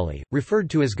Bahubali, referred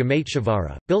to as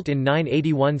Gamateshvara, built in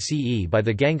 981 CE by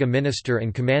the Ganga minister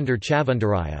and commander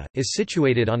Chavandaraya, is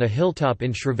situated on a hilltop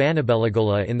in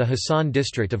Shravanabelagola in the Hassan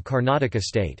district of Karnataka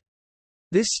state.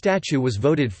 This statue was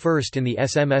voted first in the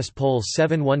SMS poll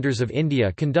 7 Wonders of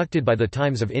India conducted by the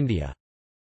Times of India.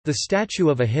 The statue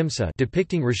of Ahimsa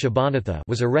depicting Rishabhanatha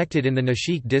was erected in the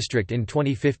Nashik district in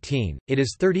 2015. It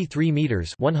is 33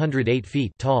 meters (108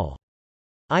 feet) tall.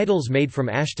 Idols made from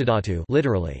ashtadhatu,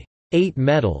 literally 8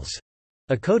 metals,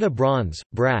 akota bronze,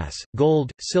 brass,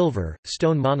 gold, silver,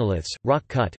 stone monoliths, rock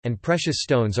cut, and precious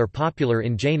stones are popular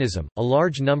in Jainism. A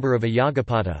large number of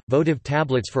ayagapata, votive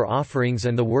tablets for offerings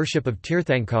and the worship of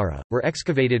Tirthankara, were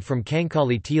excavated from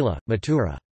Kankali Tila,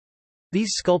 Mathura.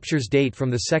 These sculptures date from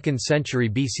the 2nd century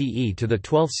BCE to the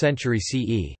 12th century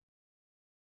CE.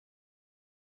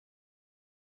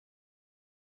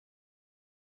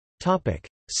 Topic: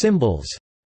 Symbols.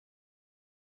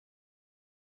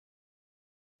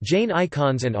 Jain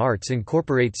icons and arts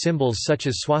incorporate symbols such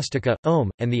as swastika, Om,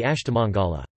 and the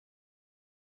Ashtamangala.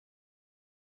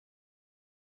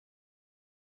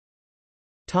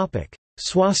 Topic: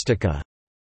 Swastika.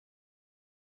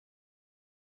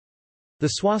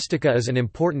 The swastika is an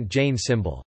important Jain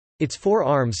symbol. Its 4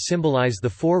 arms symbolize the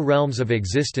 4 realms of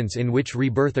existence in which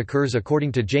rebirth occurs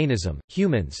according to Jainism: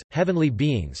 humans, heavenly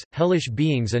beings, hellish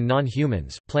beings and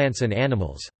non-humans, plants and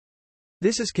animals.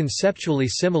 This is conceptually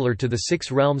similar to the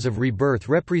 6 realms of rebirth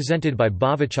represented by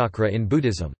Bhavachakra in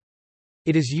Buddhism.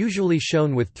 It is usually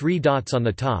shown with 3 dots on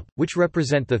the top, which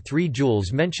represent the 3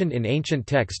 jewels mentioned in ancient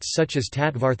texts such as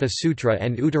Tattvartha Sutra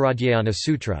and Uttaradhyayana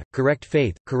Sutra: correct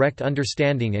faith, correct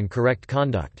understanding and correct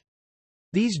conduct.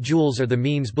 These jewels are the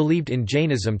means believed in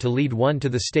Jainism to lead one to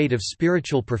the state of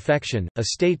spiritual perfection, a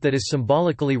state that is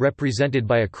symbolically represented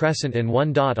by a crescent and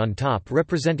 1 dot on top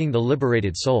representing the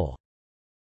liberated soul.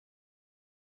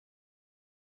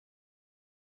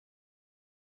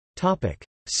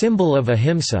 Symbol of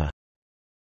Ahimsa.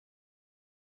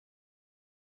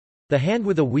 The hand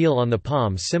with a wheel on the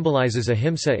palm symbolizes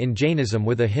ahimsa in Jainism,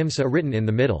 with ahimsa written in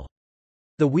the middle.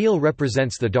 The wheel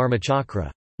represents the Dharmachakra,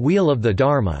 wheel of the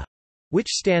Dharma, which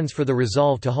stands for the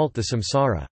resolve to halt the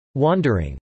Saṃsāra,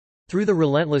 wandering, through the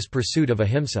relentless pursuit of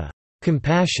ahimsa,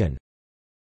 compassion.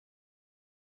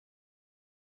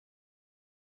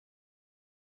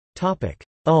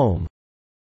 Om.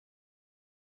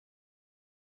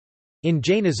 In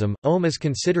Jainism, Om is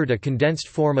considered a condensed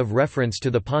form of reference to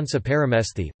the Pansa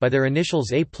Paramesthi, by their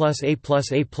initials A plus A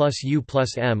plus A plus U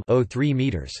plus M, 03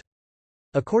 meters.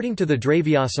 According to the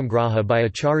Dravyasamgraha by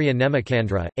Acharya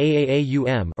Nemakandra,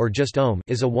 Aaum or just Om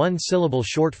is a 1-syllable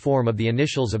short form of the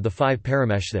initials of the 5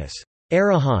 Parameshthis: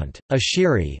 Arahant,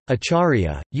 Ashiri,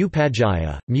 Acharya,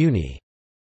 Upajjhaya, Muni.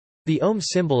 The Om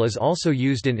symbol is also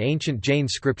used in ancient Jain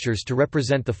scriptures to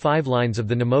represent the 5 lines of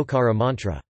the Namokara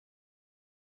mantra.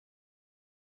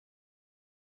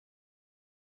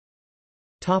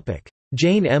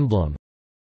 Jain emblem.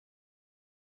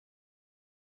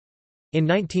 In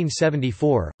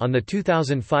 1974, on the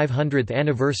 2500th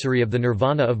anniversary of the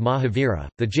Nirvana of Mahavira,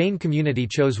 the Jain community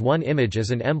chose one image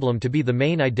as an emblem to be the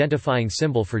main identifying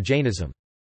symbol for Jainism.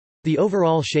 The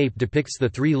overall shape depicts the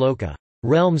 3 loka,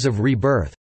 realms of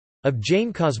rebirth, of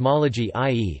Jain cosmology,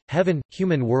 i.e., heaven,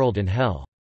 human world and hell.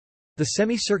 The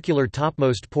semicircular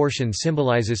topmost portion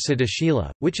symbolizes Siddhashila,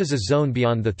 which is a zone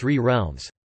beyond the 3 realms.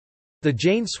 The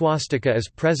Jain swastika is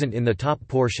present in the top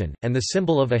portion, and the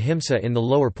symbol of ahimsa in the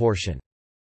lower portion.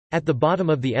 At the bottom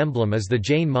of the emblem is the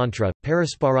Jain mantra,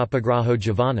 Parasparapagraho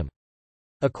Jivanam.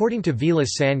 According to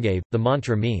Vilas Sangave, the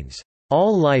mantra means,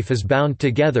 "All life is bound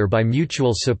together by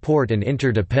mutual support and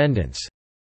interdependence."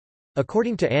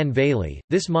 According to Anne Bailey,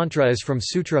 this mantra is from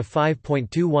Sutra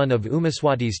 5.21 of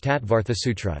Umaswati's Tattvartha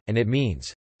Sutra, and it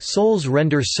means, "Souls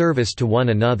render service to one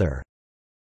another."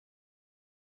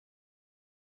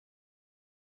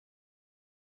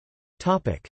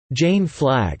 Jain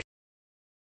flag.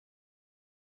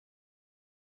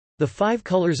 The 5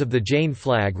 colors of the Jain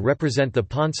flag represent the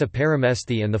Panca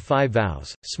Paramesthi and the 5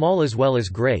 vows, small as well as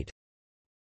great.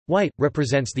 White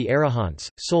represents the arahants,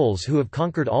 souls who have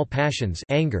conquered all passions,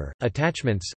 anger,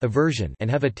 attachments, aversion, and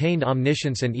have attained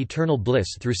omniscience and eternal bliss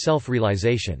through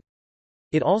self-realization.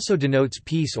 It also denotes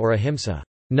peace or ahimsa,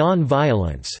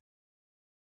 non-violence.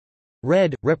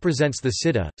 Red represents the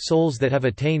siddha, souls that have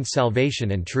attained salvation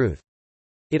and truth.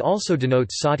 It also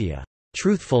denotes satya,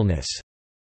 truthfulness.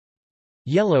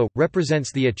 Yellow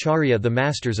represents the acharya, the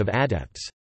masters of adepts.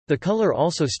 The color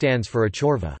also stands for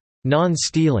achorva,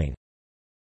 non-stealing.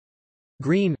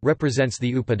 Green represents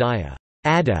the upadaya,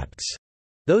 adepts,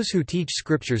 those who teach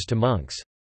scriptures to monks.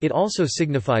 It also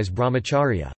signifies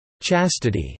brahmacharya,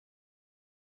 chastity.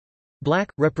 Black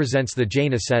represents the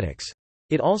Jain ascetics.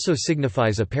 It also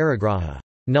signifies iaparigraha,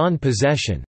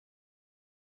 non-possession.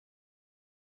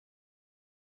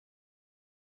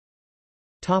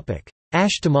 Topic: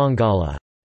 Ashtamangala.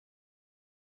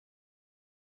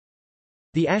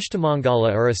 The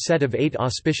Ashtamangala are a set of 8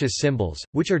 auspicious symbols,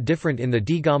 which are different in the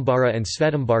Digambara and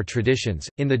Śvētāmbara traditions.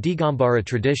 In the Digambara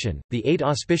tradition, the 8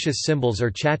 auspicious symbols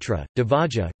are chhatra,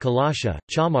 dvaja, kalasha,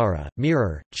 chamara,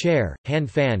 mirror, chair,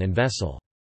 hand fan and vessel.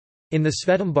 In the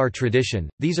Śvētāmbara tradition,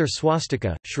 these are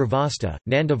swastika, shrivasta,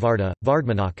 nandavarta,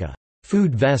 vardmanaka,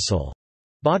 food vessel,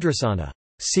 bhadrasana,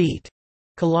 seat,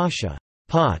 kalasha,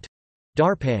 pot,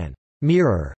 darpan,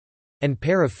 mirror, and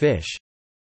pair of fish.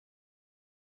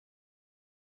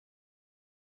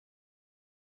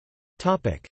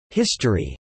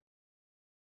 History.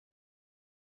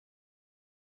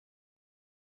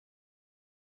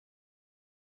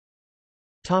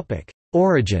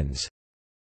 Origins.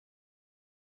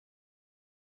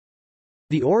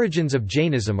 The origins of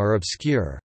Jainism are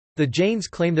obscure. The Jains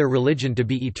claim their religion to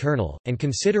be eternal, and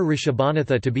consider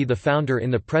Rishabhanatha to be the founder in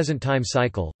the present time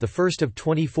cycle, the first of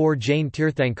 24 Jain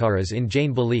Tirthankaras in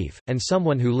Jain belief, and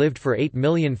someone who lived for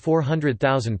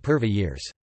 8,400,000 Purva years.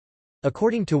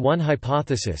 According to one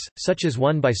hypothesis, such as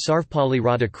one by Sarvepalli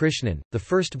Radhakrishnan, the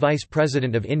first vice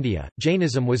president of India,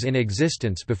 Jainism was in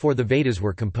existence before the Vedas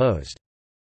were composed.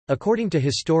 According to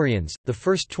historians, the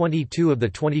first 22 of the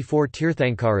 24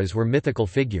 Tirthankaras were mythical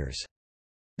figures.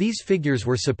 These figures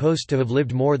were supposed to have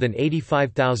lived more than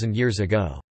 85,000 years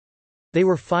ago. They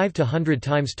were 5 to 100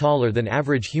 times taller than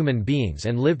average human beings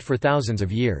and lived for thousands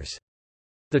of years.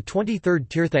 The 23rd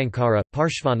Tirthankara,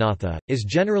 Parshvanatha, is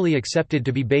generally accepted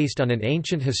to be based on an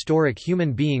ancient historic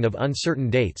human being of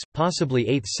uncertain dates, possibly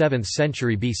 8th–7th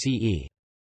century BCE.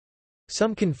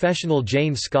 Some confessional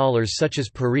Jain scholars such as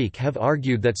Parikh have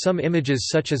argued that some images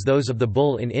such as those of the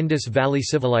bull in Indus Valley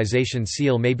Civilization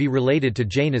seal may be related to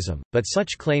Jainism, but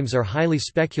such claims are highly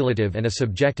speculative and a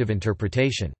subjective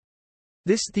interpretation.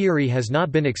 This theory has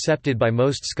not been accepted by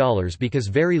most scholars because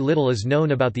very little is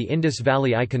known about the Indus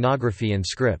Valley iconography and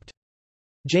script.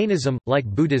 Jainism, like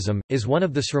Buddhism, is one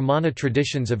of the Sramana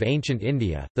traditions of ancient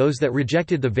India, those that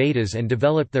rejected the Vedas and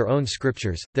developed their own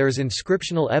scriptures. There is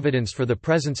inscriptional evidence for the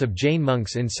presence of Jain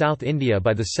monks in South India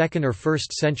by the 2nd or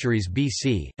 1st centuries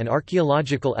BC, and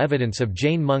archaeological evidence of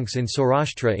Jain monks in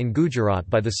Saurashtra in Gujarat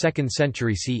by the 2nd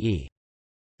century CE.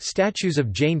 Statues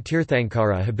of Jain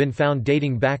Tirthankara have been found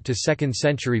dating back to 2nd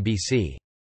century BC.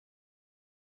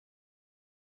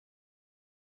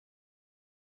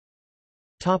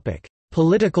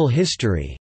 Political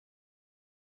history.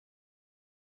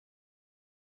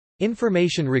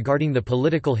 Information regarding the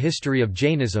political history of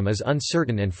Jainism is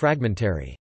uncertain and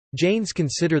fragmentary. Jains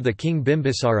consider the king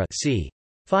Bimbisara c.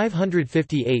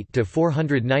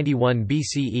 558–491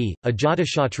 BCE,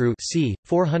 Ajatashatru c.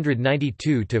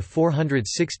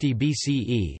 492–460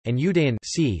 BCE, and Udayan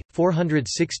c.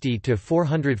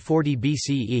 460–440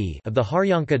 BCE of the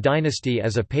Haryanka dynasty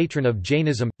as a patron of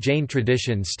Jainism. Jain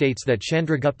tradition states that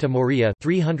Chandragupta Maurya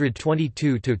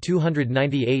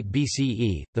 322–298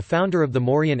 BCE, the founder of the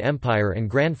Mauryan Empire and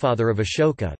grandfather of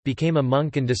Ashoka, became a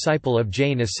monk and disciple of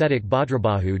Jain ascetic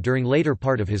Bhadrabahu during later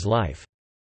part of his life.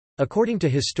 According to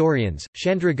historians,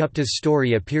 Chandragupta's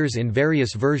story appears in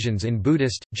various versions in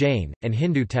Buddhist, Jain, and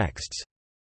Hindu texts.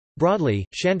 Broadly,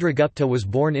 Chandragupta was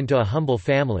born into a humble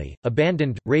family,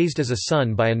 abandoned, raised as a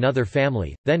son by another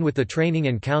family, then with the training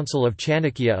and counsel of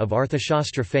Chanakya of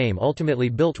Arthashastra fame ultimately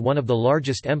built one of the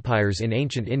largest empires in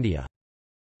ancient India.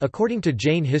 According to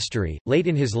Jain history, late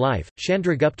in his life,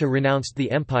 Chandragupta renounced the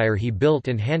empire he built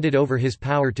and handed over his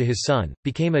power to his son,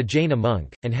 became a Jaina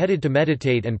monk, and headed to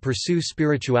meditate and pursue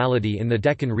spirituality in the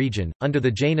Deccan region, under the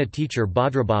Jaina teacher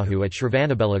Bhadrabahu at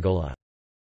Shravanabelagola.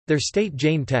 There state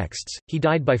Jain texts, he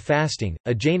died by fasting,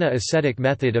 a Jaina ascetic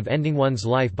method of ending one's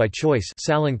life by choice.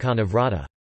 Sallakhana vrata.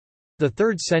 The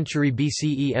 3rd century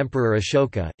BCE Emperor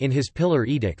Ashoka, in his Pillar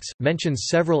Edicts, mentions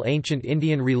several ancient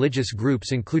Indian religious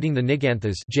groups including the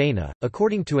Niganthas Jaina.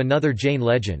 According to another Jain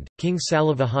legend, King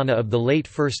Saḽakhana of the late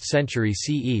 1st century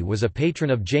CE was a patron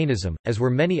of Jainism, as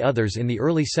were many others in the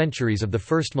early centuries of the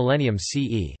 1st millennium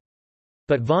CE.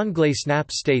 But von Glasenapp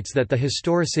states that the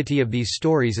historicity of these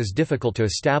stories is difficult to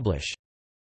establish.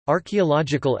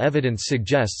 Archaeological evidence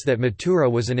suggests that Mathura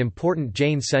was an important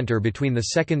Jain center between the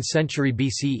 2nd century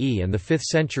BCE and the 5th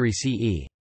century CE.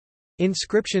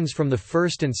 Inscriptions from the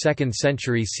 1st and 2nd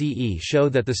century CE show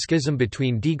that the schism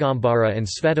between Digambara and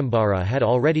Śvētāmbaras had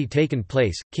already taken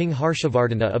place. King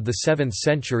Harshavardhana of the 7th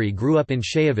century grew up in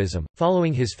Shaivism,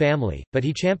 following his family, but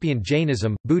he championed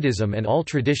Jainism, Buddhism, and all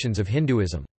traditions of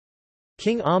Hinduism.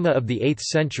 King Amma of the 8th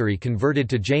century converted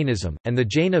to Jainism, and the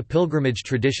Jaina pilgrimage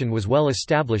tradition was well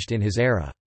established in his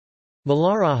era.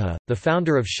 Malaraja, the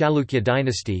founder of Chalukya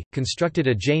dynasty, constructed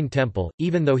a Jain temple,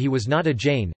 even though he was not a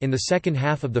Jain. In the second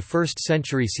half of the 1st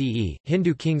century CE,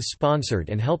 Hindu kings sponsored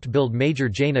and helped build major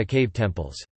Jaina cave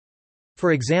temples.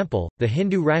 For example, the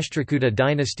Hindu Rashtrakuta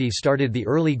dynasty started the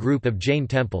early group of Jain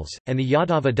temples, and the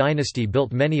Yadava dynasty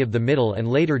built many of the middle and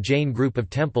later Jain group of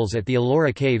temples at the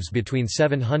Ellora caves between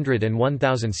 700 and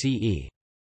 1000 CE.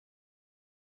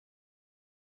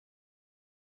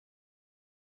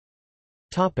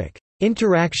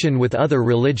 Interaction with other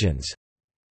religions.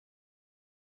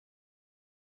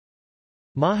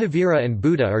 Mahavira and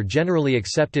Buddha are generally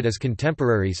accepted as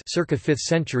contemporaries circa 5th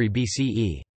century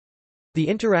BCE. The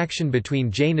interaction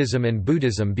between Jainism and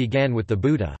Buddhism began with the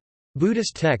Buddha.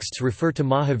 Buddhist texts refer to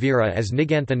Mahavira as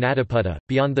Nigantha Nadaputa.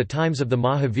 Beyond the times of the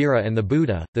Mahavira and the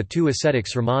Buddha, the two ascetic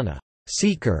sramana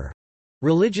seeker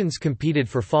religions competed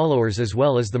for followers as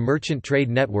well as the merchant trade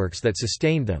networks that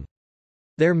sustained them.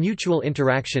 Their mutual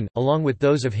interaction, along with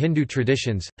those of Hindu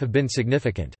traditions, have been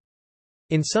significant.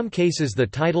 In some cases the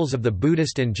titles of the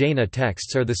Buddhist and Jaina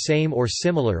texts are the same or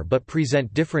similar but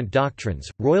present different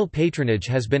doctrines. Royal patronage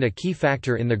has been a key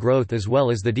factor in the growth as well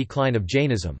as the decline of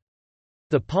Jainism.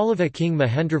 The Pallava king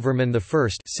Mahendravarman I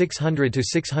 (600 to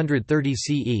 630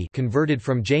 CE) converted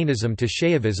from Jainism to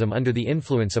Shaivism under the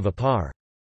influence of Apar.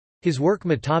 His work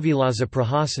Matavilasa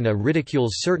Prahasana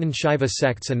ridicules certain Shaiva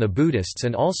sects and the Buddhists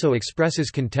and also expresses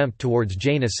contempt towards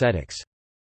Jain ascetics.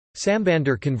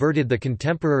 Sambandar converted the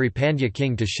contemporary Pandya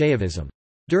king to Shaivism.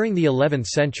 During the 11th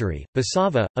century,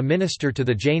 Basava, a minister to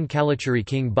the Jain Kalachari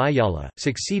king Bayala,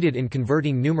 succeeded in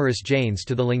converting numerous Jains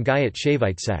to the Lingayat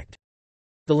Shaivite sect.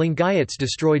 The Lingayats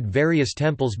destroyed various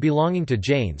temples belonging to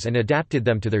Jains and adapted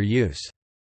them to their use.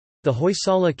 The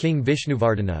Hoysala king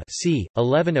Vishnuvardhana c.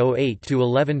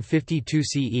 1108–1152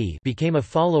 CE became a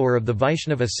follower of the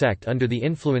Vaishnava sect under the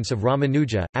influence of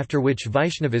Ramanuja, after which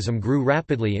Vaishnavism grew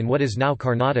rapidly in what is now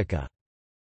Karnataka.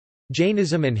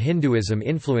 Jainism and Hinduism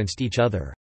influenced each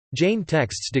other. Jain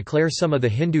texts declare some of the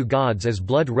Hindu gods as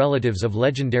blood relatives of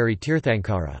legendary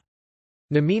Tirthankara.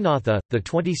 Naminatha, the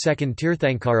 22nd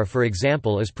Tirthankara for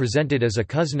example, is presented as a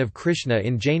cousin of Krishna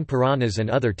in Jain Puranas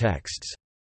and other texts.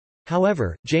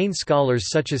 However, Jain scholars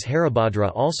such as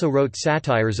Haribhadra also wrote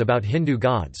satires about Hindu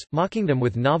gods, mocking them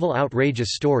with novel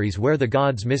outrageous stories where the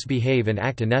gods misbehave and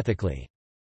act unethically.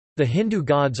 The Hindu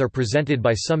gods are presented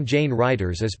by some Jain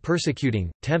writers as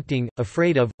persecuting, tempting,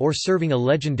 afraid of, or serving a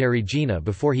legendary Jina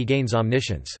before he gains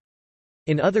omniscience.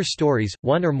 In other stories,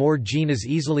 one or more Jinas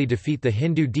easily defeat the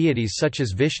Hindu deities such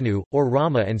as Vishnu, or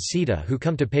Rama and Sita, who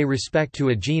come to pay respect to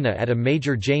a Jina at a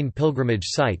major Jain pilgrimage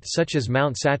site such as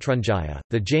Mount Satrunjaya.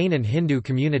 The Jain and Hindu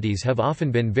communities have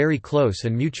often been very close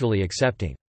and mutually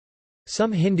accepting.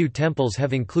 Some Hindu temples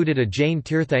have included a Jain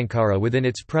Tirthankara within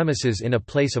its premises in a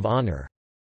place of honor.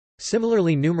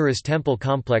 Similarly, numerous temple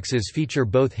complexes feature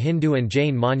both Hindu and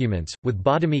Jain monuments, with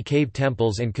Badami cave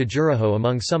temples and Khajuraho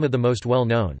among some of the most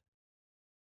well-known.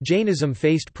 Jainism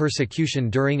faced persecution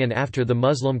during and after the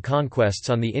Muslim conquests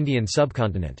on the Indian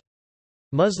subcontinent.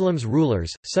 Muslims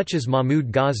rulers, such as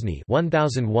Mahmud Ghazni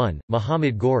 1001,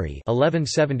 Muhammad Ghori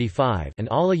 1175, and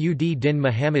Ala-ud-Din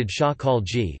Muhammad Shah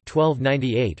Khalji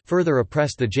 1298, further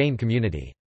oppressed the Jain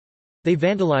community. They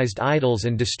vandalized idols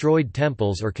and destroyed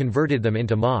temples or converted them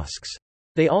into mosques.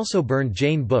 They also burned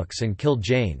Jain books and killed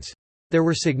Jains. There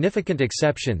were significant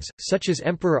exceptions, such as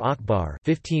Emperor Akbar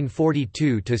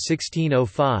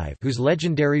 (1542–1605), whose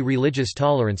legendary religious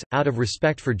tolerance, out of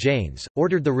respect for Jains,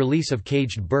 ordered the release of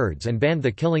caged birds and banned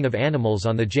the killing of animals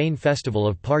on the Jain festival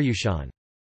of Paryushan.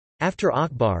 After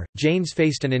Akbar, Jains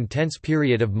faced an intense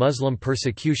period of Muslim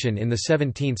persecution in the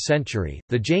 17th century.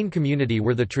 The Jain community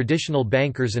were the traditional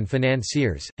bankers and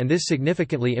financiers, and this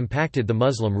significantly impacted the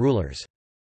Muslim rulers.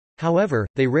 However,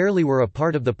 they rarely were a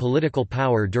part of the political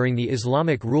power during the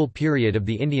Islamic rule period of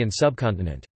the Indian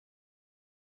subcontinent.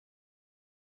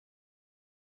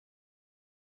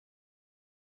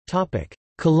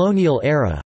 Colonial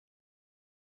era.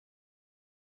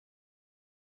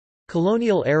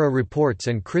 Colonial-era reports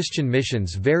and Christian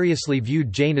missions variously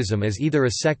viewed Jainism as either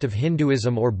a sect of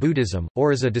Hinduism or Buddhism,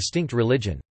 or as a distinct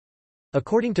religion.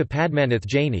 According to Padmanath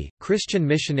Jaini, Christian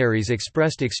missionaries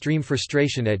expressed extreme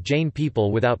frustration at Jain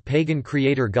people without pagan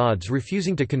creator gods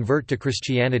refusing to convert to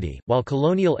Christianity, while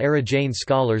colonial-era Jain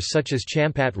scholars such as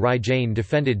Champat Rai Jain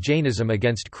defended Jainism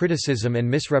against criticism and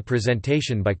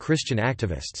misrepresentation by Christian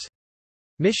activists.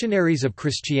 Missionaries of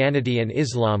Christianity and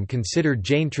Islam considered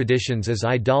Jain traditions as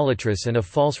idolatrous and a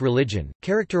false religion,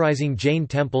 characterizing Jain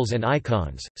temples and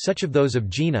icons, such of those of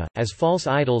Jina, as false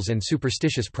idols and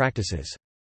superstitious practices.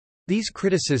 These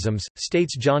criticisms,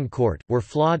 states John Court, were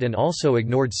flawed and also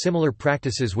ignored similar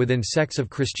practices within sects of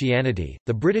Christianity.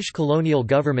 The British colonial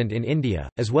government in India,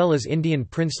 as well as Indian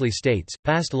princely states,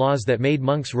 passed laws that made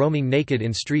monks roaming naked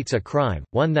in streets a crime,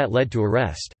 one that led to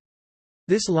arrest.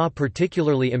 This law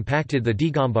particularly impacted the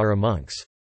Digambara monks.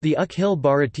 The Akhil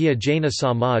Bharatiya Jaina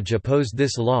Samaj opposed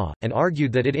this law, and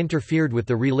argued that it interfered with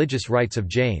the religious rights of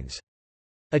Jains.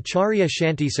 Acharya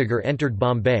Shantisagar entered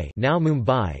Bombay, now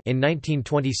Mumbai, in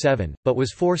 1927, but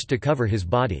was forced to cover his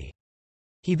body.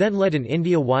 He then led an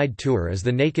India-wide tour as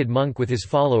the naked monk with his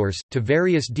followers, to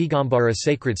various Digambara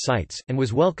sacred sites, and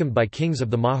was welcomed by kings of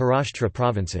the Maharashtra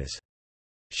provinces.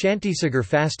 Shantisagar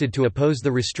fasted to oppose the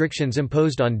restrictions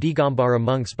imposed on Digambara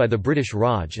monks by the British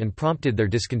Raj and prompted their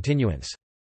discontinuance.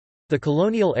 The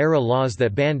colonial-era laws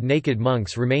that banned naked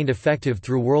monks remained effective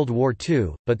through World War II,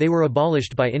 but they were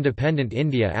abolished by independent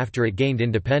India after it gained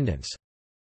independence.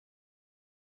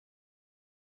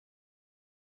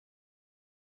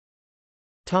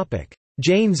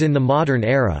 Jains in the modern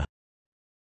era.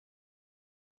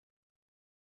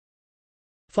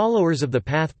 Followers of the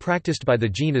path practiced by the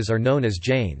Jainas are known as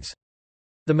Jains.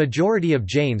 The majority of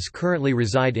Jains currently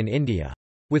reside in India.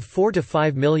 With 4 to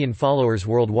 5 million followers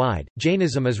worldwide,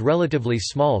 Jainism is relatively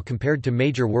small compared to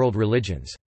major world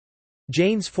religions.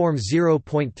 Jains form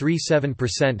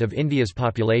 0.37% of India's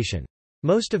population.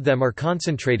 Most of them are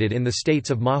concentrated in the states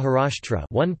of Maharashtra,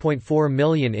 1.4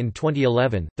 million in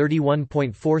 2011,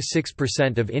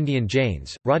 31.46% of Indian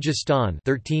Jains, Rajasthan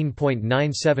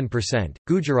 13.97%,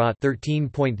 Gujarat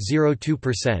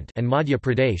 13.02% and Madhya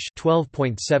Pradesh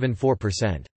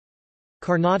 12.74%.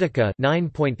 Karnataka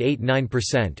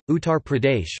 9.89%, Uttar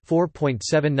Pradesh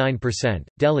 4.79%,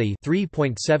 Delhi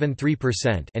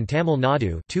 3.73% and Tamil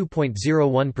Nadu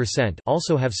 2.01%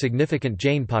 also have significant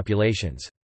Jain populations.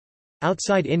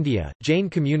 Outside India, Jain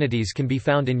communities can be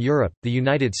found in Europe, the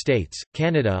United States,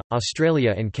 Canada,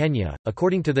 Australia and Kenya.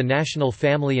 According to the National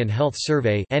Family and Health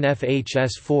Survey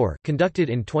 (NFHS4)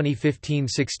 conducted in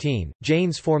 2015-16,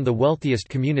 Jains form the wealthiest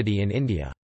community in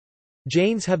India.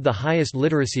 Jains have the highest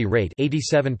literacy rate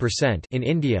 87% in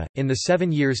India, in the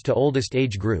 7 years to oldest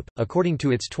age group, according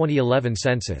to its 2011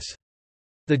 census.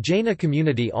 The Jaina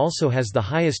community also has the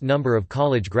highest number of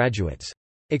college graduates.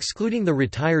 Excluding the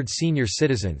retired senior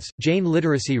citizens, Jain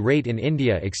literacy rate in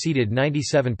India exceeded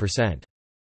 97%.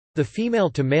 The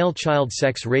female-to-male child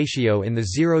sex ratio in the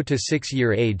 0 to 6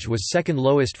 year age was second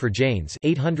lowest for Jains,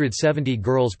 870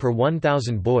 girls per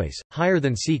 1,000 boys, higher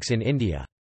than Sikhs in India.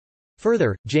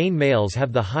 Further, Jain males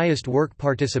have the highest work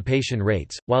participation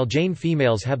rates, while Jain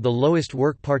females have the lowest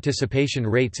work participation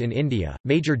rates in India.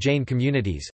 Major Jain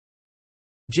communities: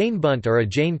 Jain Bunt are a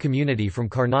Jain community from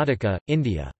Karnataka,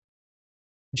 India.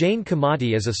 Jain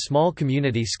Kamati is a small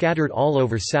community scattered all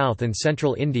over south and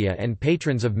central India and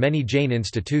patrons of many Jain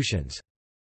institutions.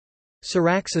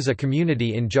 Saraks is a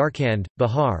community in Jharkhand,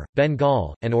 Bihar,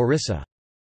 Bengal, and Orissa.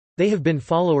 They have been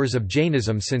followers of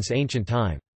Jainism since ancient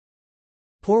time.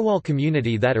 Porwal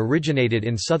community that originated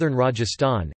in southern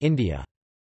Rajasthan, India.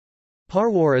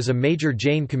 Parwar is a major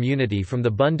Jain community from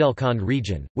the Bundelkhand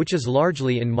region, which is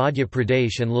largely in Madhya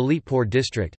Pradesh and Lalitpur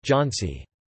district, Jhansi.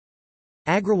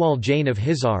 Agrawal Jain of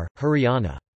Hisar,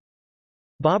 Haryana.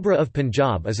 Babra of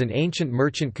Punjab is an ancient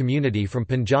merchant community from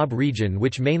Punjab region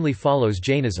which mainly follows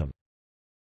Jainism.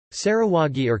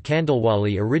 Sarawagi or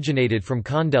Kandalwali originated from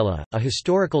Kandela, a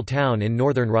historical town in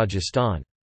northern Rajasthan.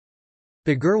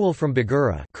 Bagurwal from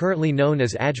Bagura, currently known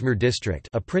as Ajmer district,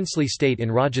 a princely state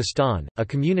in Rajasthan, a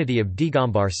community of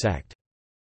Digambar sect.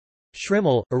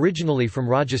 Shrimal, originally from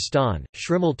Rajasthan,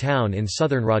 Shrimal town in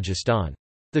southern Rajasthan.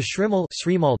 The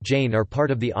Shrimal Jain are part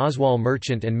of the Oswal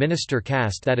merchant and minister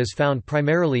caste that is found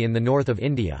primarily in the north of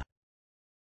India.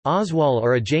 Oswal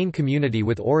are a Jain community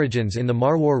with origins in the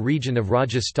Marwar region of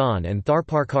Rajasthan and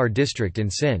Tharparkar district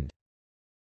in Sindh.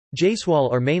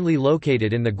 Jaiswal are mainly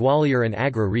located in the Gwalior and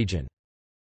Agra region.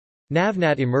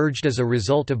 Navnat emerged as a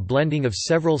result of blending of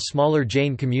several smaller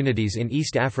Jain communities in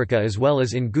East Africa as well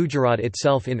as in Gujarat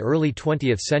itself in early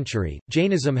 20th century.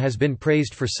 Jainism has been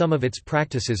praised for some of its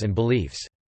practices and beliefs.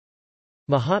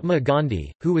 Mahatma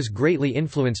Gandhi, who was greatly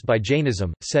influenced by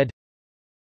Jainism, said,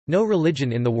 "No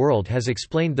religion in the world has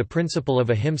explained the principle of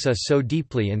ahimsa so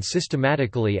deeply and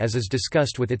systematically as is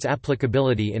discussed with its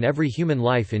applicability in every human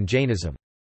life in Jainism.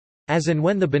 As and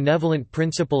when the benevolent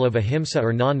principle of ahimsa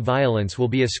or non-violence will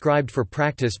be ascribed for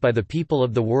practice by the people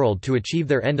of the world to achieve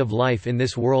their end of life in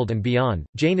this world and beyond,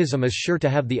 Jainism is sure to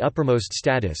have the uppermost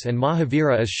status and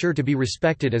Mahavira is sure to be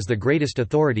respected as the greatest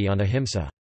authority on ahimsa."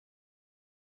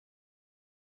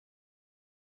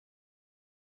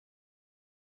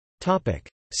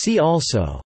 See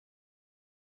also: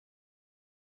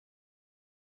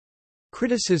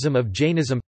 Criticism of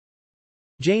Jainism,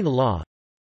 Jain law,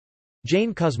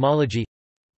 Jain cosmology,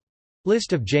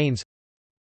 List of Jains,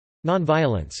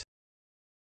 Nonviolence.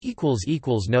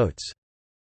 Notes